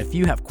helpful. Again, if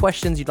you have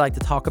questions you'd like to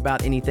talk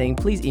about anything,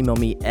 please email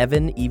me,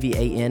 Evan,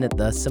 EVAN, at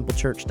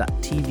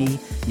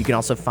thesimpleChurch.tv. You can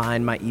also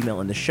find my email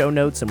in the show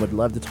notes and would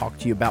love to talk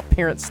to you about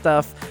parent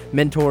stuff,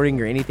 mentoring,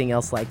 or anything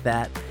else like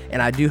that.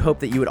 And I do hope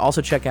that you would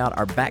also check out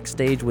our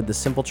Backstage with the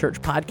Simple Church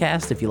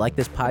podcast. If you like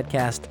this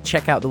podcast,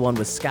 check out the one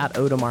with Scott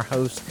Odom, our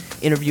host,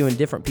 interviewing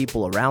different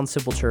people around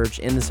Simple Church,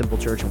 in the Simple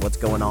Church, and what's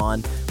going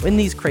on in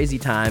these crazy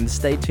times.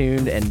 Stay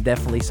tuned and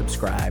definitely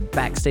subscribe.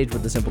 Backstage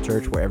with the Simple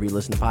Church, wherever you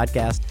listen to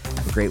podcasts.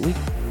 Have a great week.